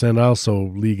 54th percentile, so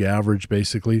league average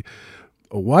basically.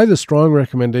 Why the strong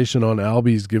recommendation on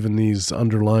Albies given these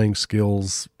underlying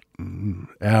skills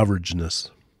averageness?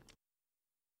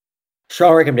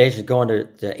 Strong recommendation going to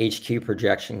the HQ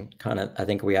projection. Kind of, I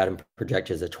think we had him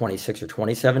projected as a $26 or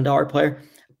 $27 player,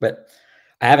 but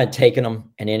I haven't taken him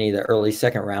in any of the early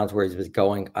second rounds where he was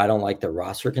going. I don't like the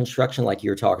roster construction like you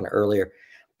were talking earlier.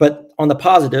 But on the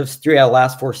positives, 3 out of the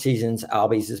last 4 seasons,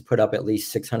 Albies has put up at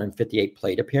least 658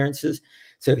 plate appearances.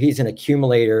 So he's an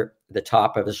accumulator at the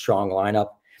top of a strong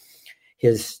lineup.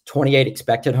 His 28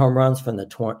 expected home runs from the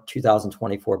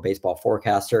 2024 Baseball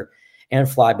Forecaster and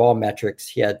fly ball metrics,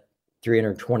 he had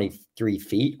 323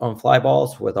 feet on fly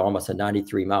balls with almost a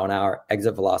 93 mile an hour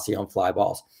exit velocity on fly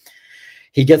balls.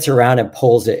 He gets around and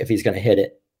pulls it if he's going to hit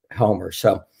it homer.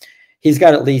 So he's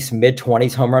got at least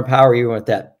mid-20s home run power, even with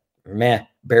that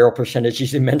barrel percentage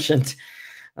you mentioned.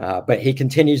 But he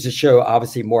continues to show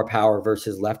obviously more power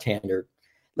versus left-handed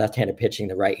pitching,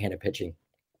 the right-handed pitching.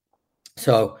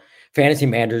 So fantasy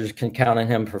managers can count on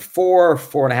him for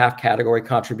 4.5 category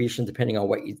contributions, depending on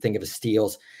what you think of his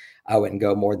steals. I wouldn't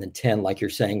go more than 10, like you're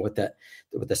saying, with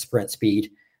the sprint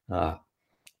speed.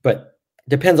 But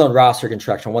depends on roster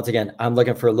construction. Once again, I'm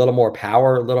looking for a little more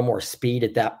power, a little more speed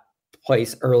at that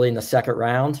place early in the second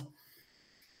round.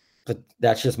 But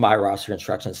that's just my roster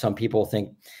construction. Some people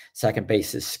think second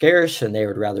base is scarce and they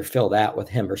would rather fill that with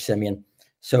him or Simeon.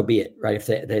 So be it, right?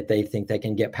 If they think they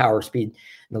can get power speed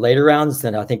in the later rounds,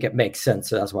 then I think it makes sense.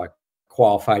 So that's why I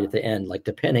qualified at the end. Like,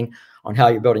 depending on how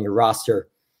you're building your roster,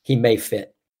 he may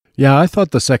fit. Yeah, I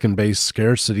thought the second base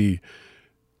scarcity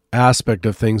aspect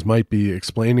of things might be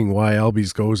explaining why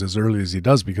Albies goes as early as he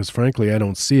does, because frankly, I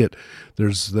don't see it.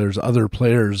 There's other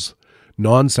players,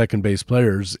 non-second base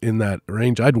players in that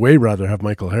range. I'd way rather have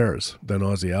Michael Harris than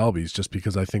Ozzie Albies, just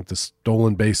because I think the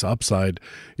stolen base upside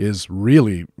is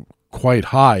really quite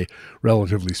high,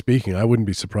 relatively speaking. I wouldn't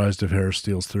be surprised if Harris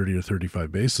steals 30 or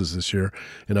 35 bases this year,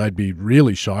 and I'd be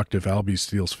really shocked if Albies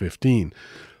steals 15.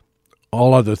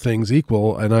 All other things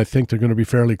equal, and I think they're going to be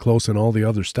fairly close in all the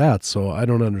other stats, so I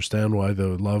don't understand why the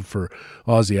love for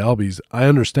Ozzie Albies. I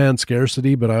understand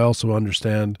scarcity, but I also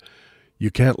understand you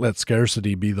can't let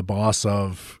scarcity be the boss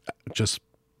of just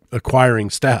acquiring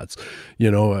stats.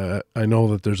 You know, I know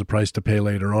that there's a price to pay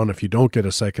later on if you don't get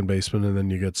a second baseman, and then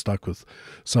you get stuck with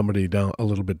somebody down a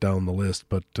little bit down the list.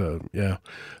 But yeah,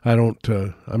 I'm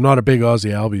not a big Ozzie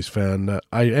Albies fan.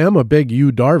 I am a big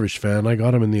Yu Darvish fan. I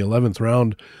got him in the 11th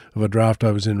round of a draft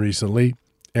I was in recently.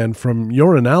 And from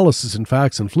your analysis in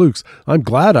Facts and Flukes, I'm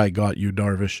glad I got Yu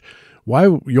Darvish. Why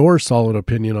your solid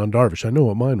opinion on Darvish? I know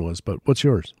what mine was, but what's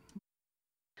yours?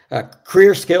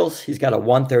 Career skills. He's got a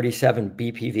 137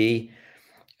 BPV.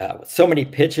 With so many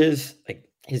pitches, like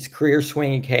his career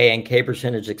swinging K and K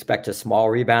percentage expect a small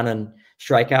rebound in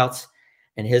strikeouts,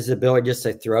 and his ability just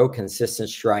to throw consistent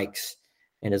strikes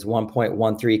and his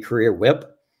 1.13 career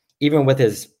whip. Even with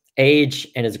his age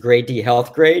and his grade D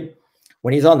health grade,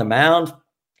 when he's on the mound,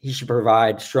 he should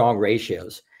provide strong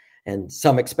ratios. And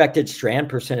some expected strand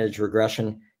percentage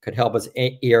regression could help his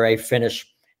ERA finish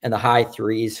in the high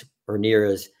threes or near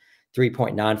his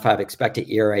 3.95 expected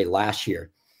ERA last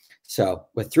year. So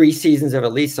with 3 seasons of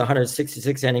at least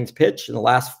 166 innings pitched in the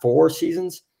last 4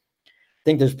 seasons, I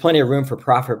think there's plenty of room for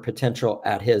profit potential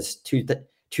at his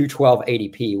 212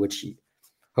 ADP, which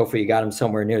hopefully you got him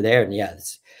somewhere near there. And yeah,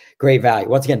 it's great value.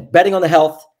 Once again, betting on the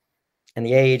health and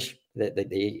the age,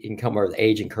 the income or the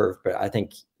aging curve. But I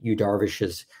think Yu Darvish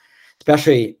is,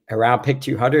 especially around pick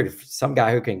 200, if some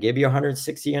guy who can give you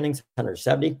 160 innings,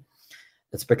 170,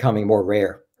 it's becoming more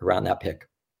rare around that pick.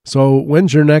 So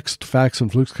when's your next Facts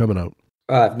and Flukes coming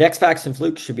out? Next Facts and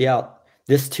Flukes should be out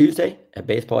this Tuesday at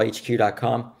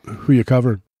baseballhq.com. Who you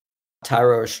covering?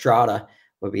 Thairo Estrada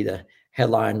would be the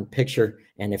headline picture.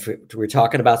 And if we're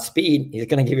talking about speed, he's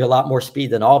going to give you a lot more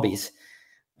speed than Albies.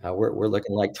 We're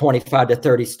looking like 25 to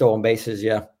 30 stolen bases,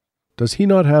 yeah. Does he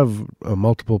not have a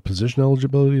multiple position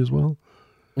eligibility as well?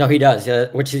 No, he does,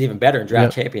 which is even better in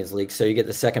Draft Champions League. So you get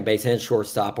the second base and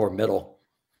shortstop or middle.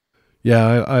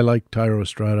 Yeah, I like Thairo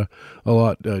Estrada a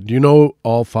lot. Do you know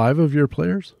all 5 of your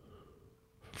players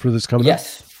for this coming up?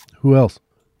 Yes. Who else?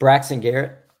 Braxton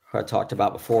Garrett, who I talked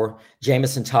about before.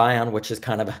 Jamison Taillon, which is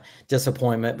kind of a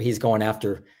disappointment, but he's going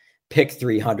after pick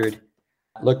 300.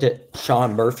 Looked at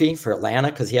Sean Murphy for Atlanta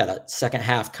because he had a second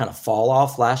half kind of fall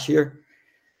off last year,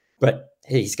 but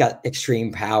he's got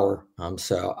extreme power.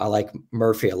 So I like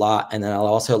Murphy a lot. And then I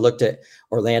also looked at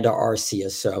Orlando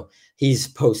Arcia. So he's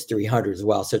post 300 as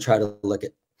well. So try to look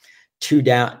at two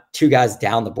guys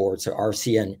down the board. So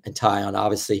Arcia and Taillon,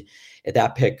 obviously at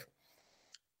that pick,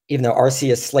 even though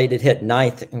Arcia is slated to hit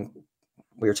 9th, and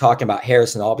we were talking about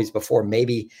Harris and Albies before,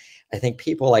 maybe I think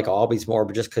people like Albies more,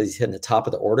 but just because he's hitting the top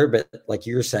of the order. But like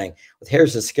you were saying, with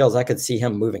Harris's skills, I could see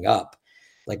him moving up.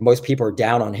 Like most people are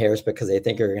down on Harris because they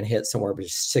think they're going to hit somewhere between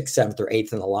 6th, 7th, or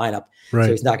 8th in the lineup. Right.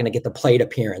 So he's not going to get the plate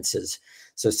appearances.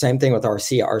 So same thing with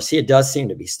Arcia. Arcia does seem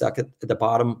to be stuck at the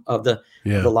bottom of the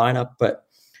lineup. But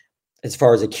as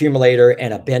far as accumulator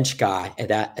and a bench guy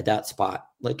at that spot,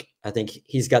 like I think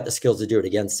he's got the skills to do it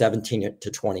again, 17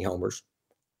 to 20 homers.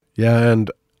 Yeah, and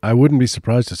I wouldn't be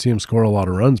surprised to see him score a lot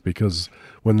of runs because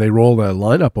when they roll that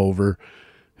lineup over,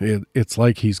 it's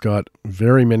like he's got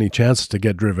very many chances to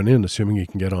get driven in, assuming he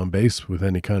can get on base with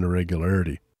any kind of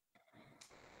regularity.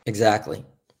 Exactly.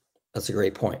 That's a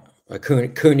great point.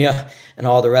 Cunha and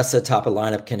all the rest of the top of the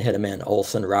lineup can hit him in.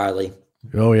 Olsen, Riley.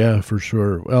 Oh, yeah, for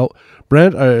sure. Well,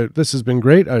 Brant, this has been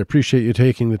great. I appreciate you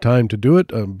taking the time to do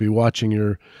it. I'll be watching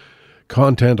your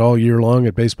content all year long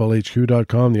at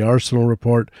BaseballHQ.com, the Arsenal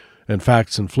Report, and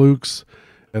Facts and Flukes,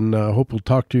 and hope we'll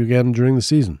talk to you again during the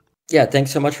season. Yeah,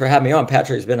 thanks so much for having me on,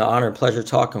 Patrick. It's been an honor and pleasure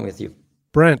talking with you.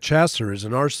 Brant Chesser is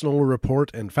an Arsenal Report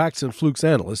and Facts and Flukes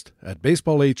analyst at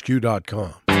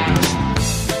BaseballHQ.com.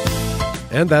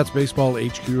 And that's Baseball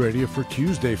HQ Radio for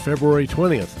Tuesday, February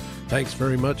 20th. Thanks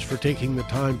very much for taking the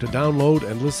time to download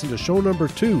and listen to show number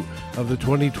 2 of the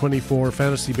 2024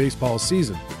 fantasy baseball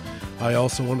season. I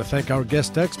also want to thank our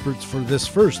guest experts for this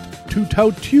first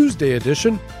Two-Tout Tuesday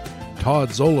edition: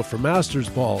 Todd Zola from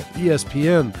Mastersball,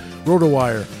 ESPN,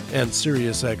 Rotowire, and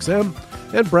SiriusXM,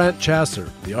 and Brant Chesser,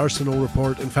 the Arsenal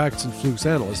Report and Facts and Flukes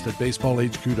analyst at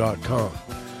BaseballHQ.com.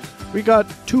 We got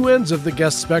 2 ends of the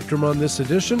guest spectrum on this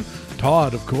edition.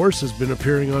 Todd, of course, has been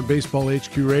appearing on Baseball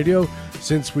HQ Radio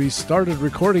since we started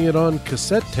recording it on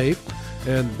cassette tape,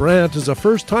 and Brant is a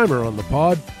first-timer on the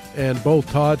pod, and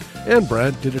both Todd and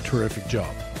Brant did a terrific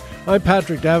job. I'm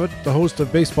Patrick Davitt, the host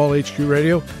of Baseball HQ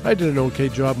Radio. I did an okay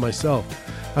job myself.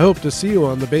 I hope to see you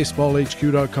on the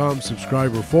BaseballHQ.com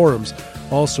subscriber forums.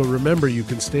 Also, remember you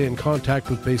can stay in contact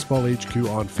with Baseball HQ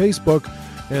on Facebook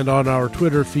and on our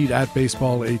Twitter feed at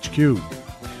BaseballHQ.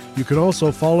 You can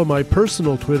also follow my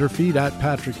personal Twitter feed at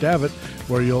Patrick Davitt,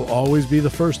 where you'll always be the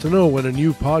first to know when a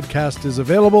new podcast is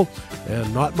available,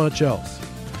 and not much else.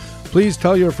 Please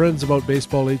tell your friends about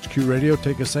Baseball HQ Radio.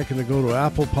 Take a second to go to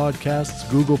Apple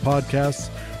Podcasts, Google Podcasts,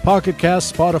 Pocket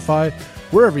Casts, Spotify,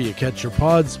 wherever you catch your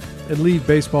pods, and leave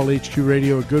Baseball HQ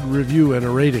Radio a good review and a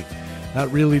rating.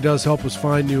 That really does help us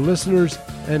find new listeners,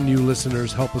 and new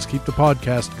listeners help us keep the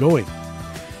podcast going.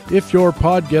 If your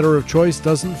pod getter of choice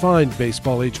doesn't find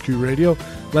Baseball HQ Radio,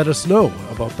 let us know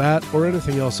about that or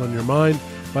anything else on your mind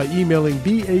by emailing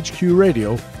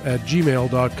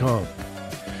bhqradio@gmail.com.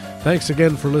 Thanks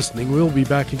again for listening. We'll be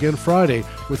back again Friday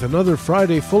with another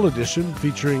Friday Full Edition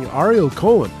featuring Ariel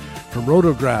Cohen from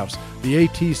Rotographs, the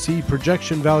ATC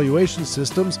Projection Valuation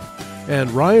Systems,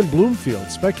 and Ryan Bloomfield,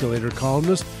 speculator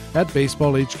columnist at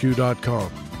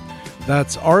BaseballHQ.com.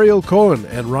 That's Ariel Cohen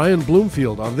and Ryan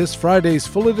Bloomfield on this Friday's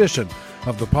full edition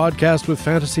of the podcast with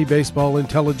fantasy baseball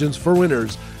intelligence for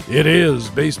winners. It is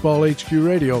Baseball HQ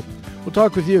Radio. We'll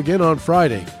talk with you again on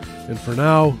Friday. And for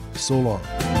now, so long.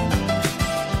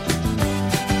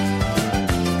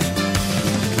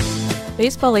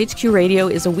 Baseball HQ Radio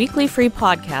is a weekly free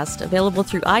podcast available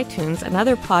through iTunes and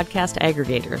other podcast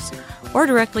aggregators, or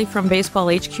directly from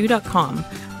BaseballHQ.com,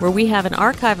 where we have an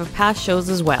archive of past shows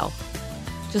as well.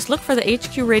 Just look for the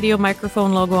HQ Radio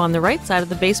microphone logo on the right side of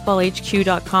the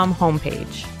BaseballHQ.com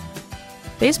homepage.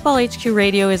 Baseball HQ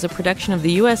Radio is a production of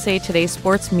the USA Today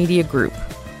Sports Media Group.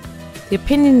 The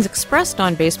opinions expressed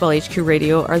on Baseball HQ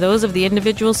Radio are those of the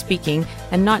individual speaking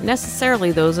and not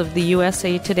necessarily those of the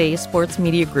USA Today Sports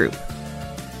Media Group.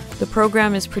 The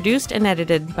program is produced and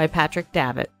edited by Patrick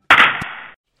Davitt.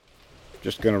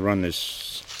 Just going to run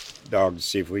this dog to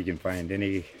see if we can find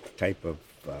any type of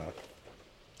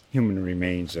human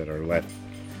remains that are left.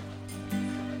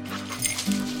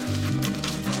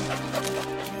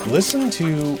 Listen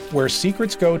to Where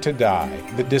Secrets Go to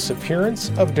Die, The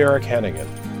Disappearance of Derek Hennigan.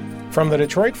 From the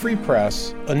Detroit Free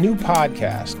Press, a new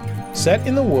podcast set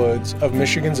in the woods of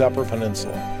Michigan's Upper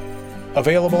Peninsula.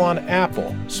 Available on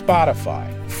Apple,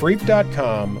 Spotify,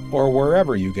 Freep.com, or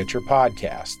wherever you get your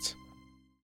podcasts.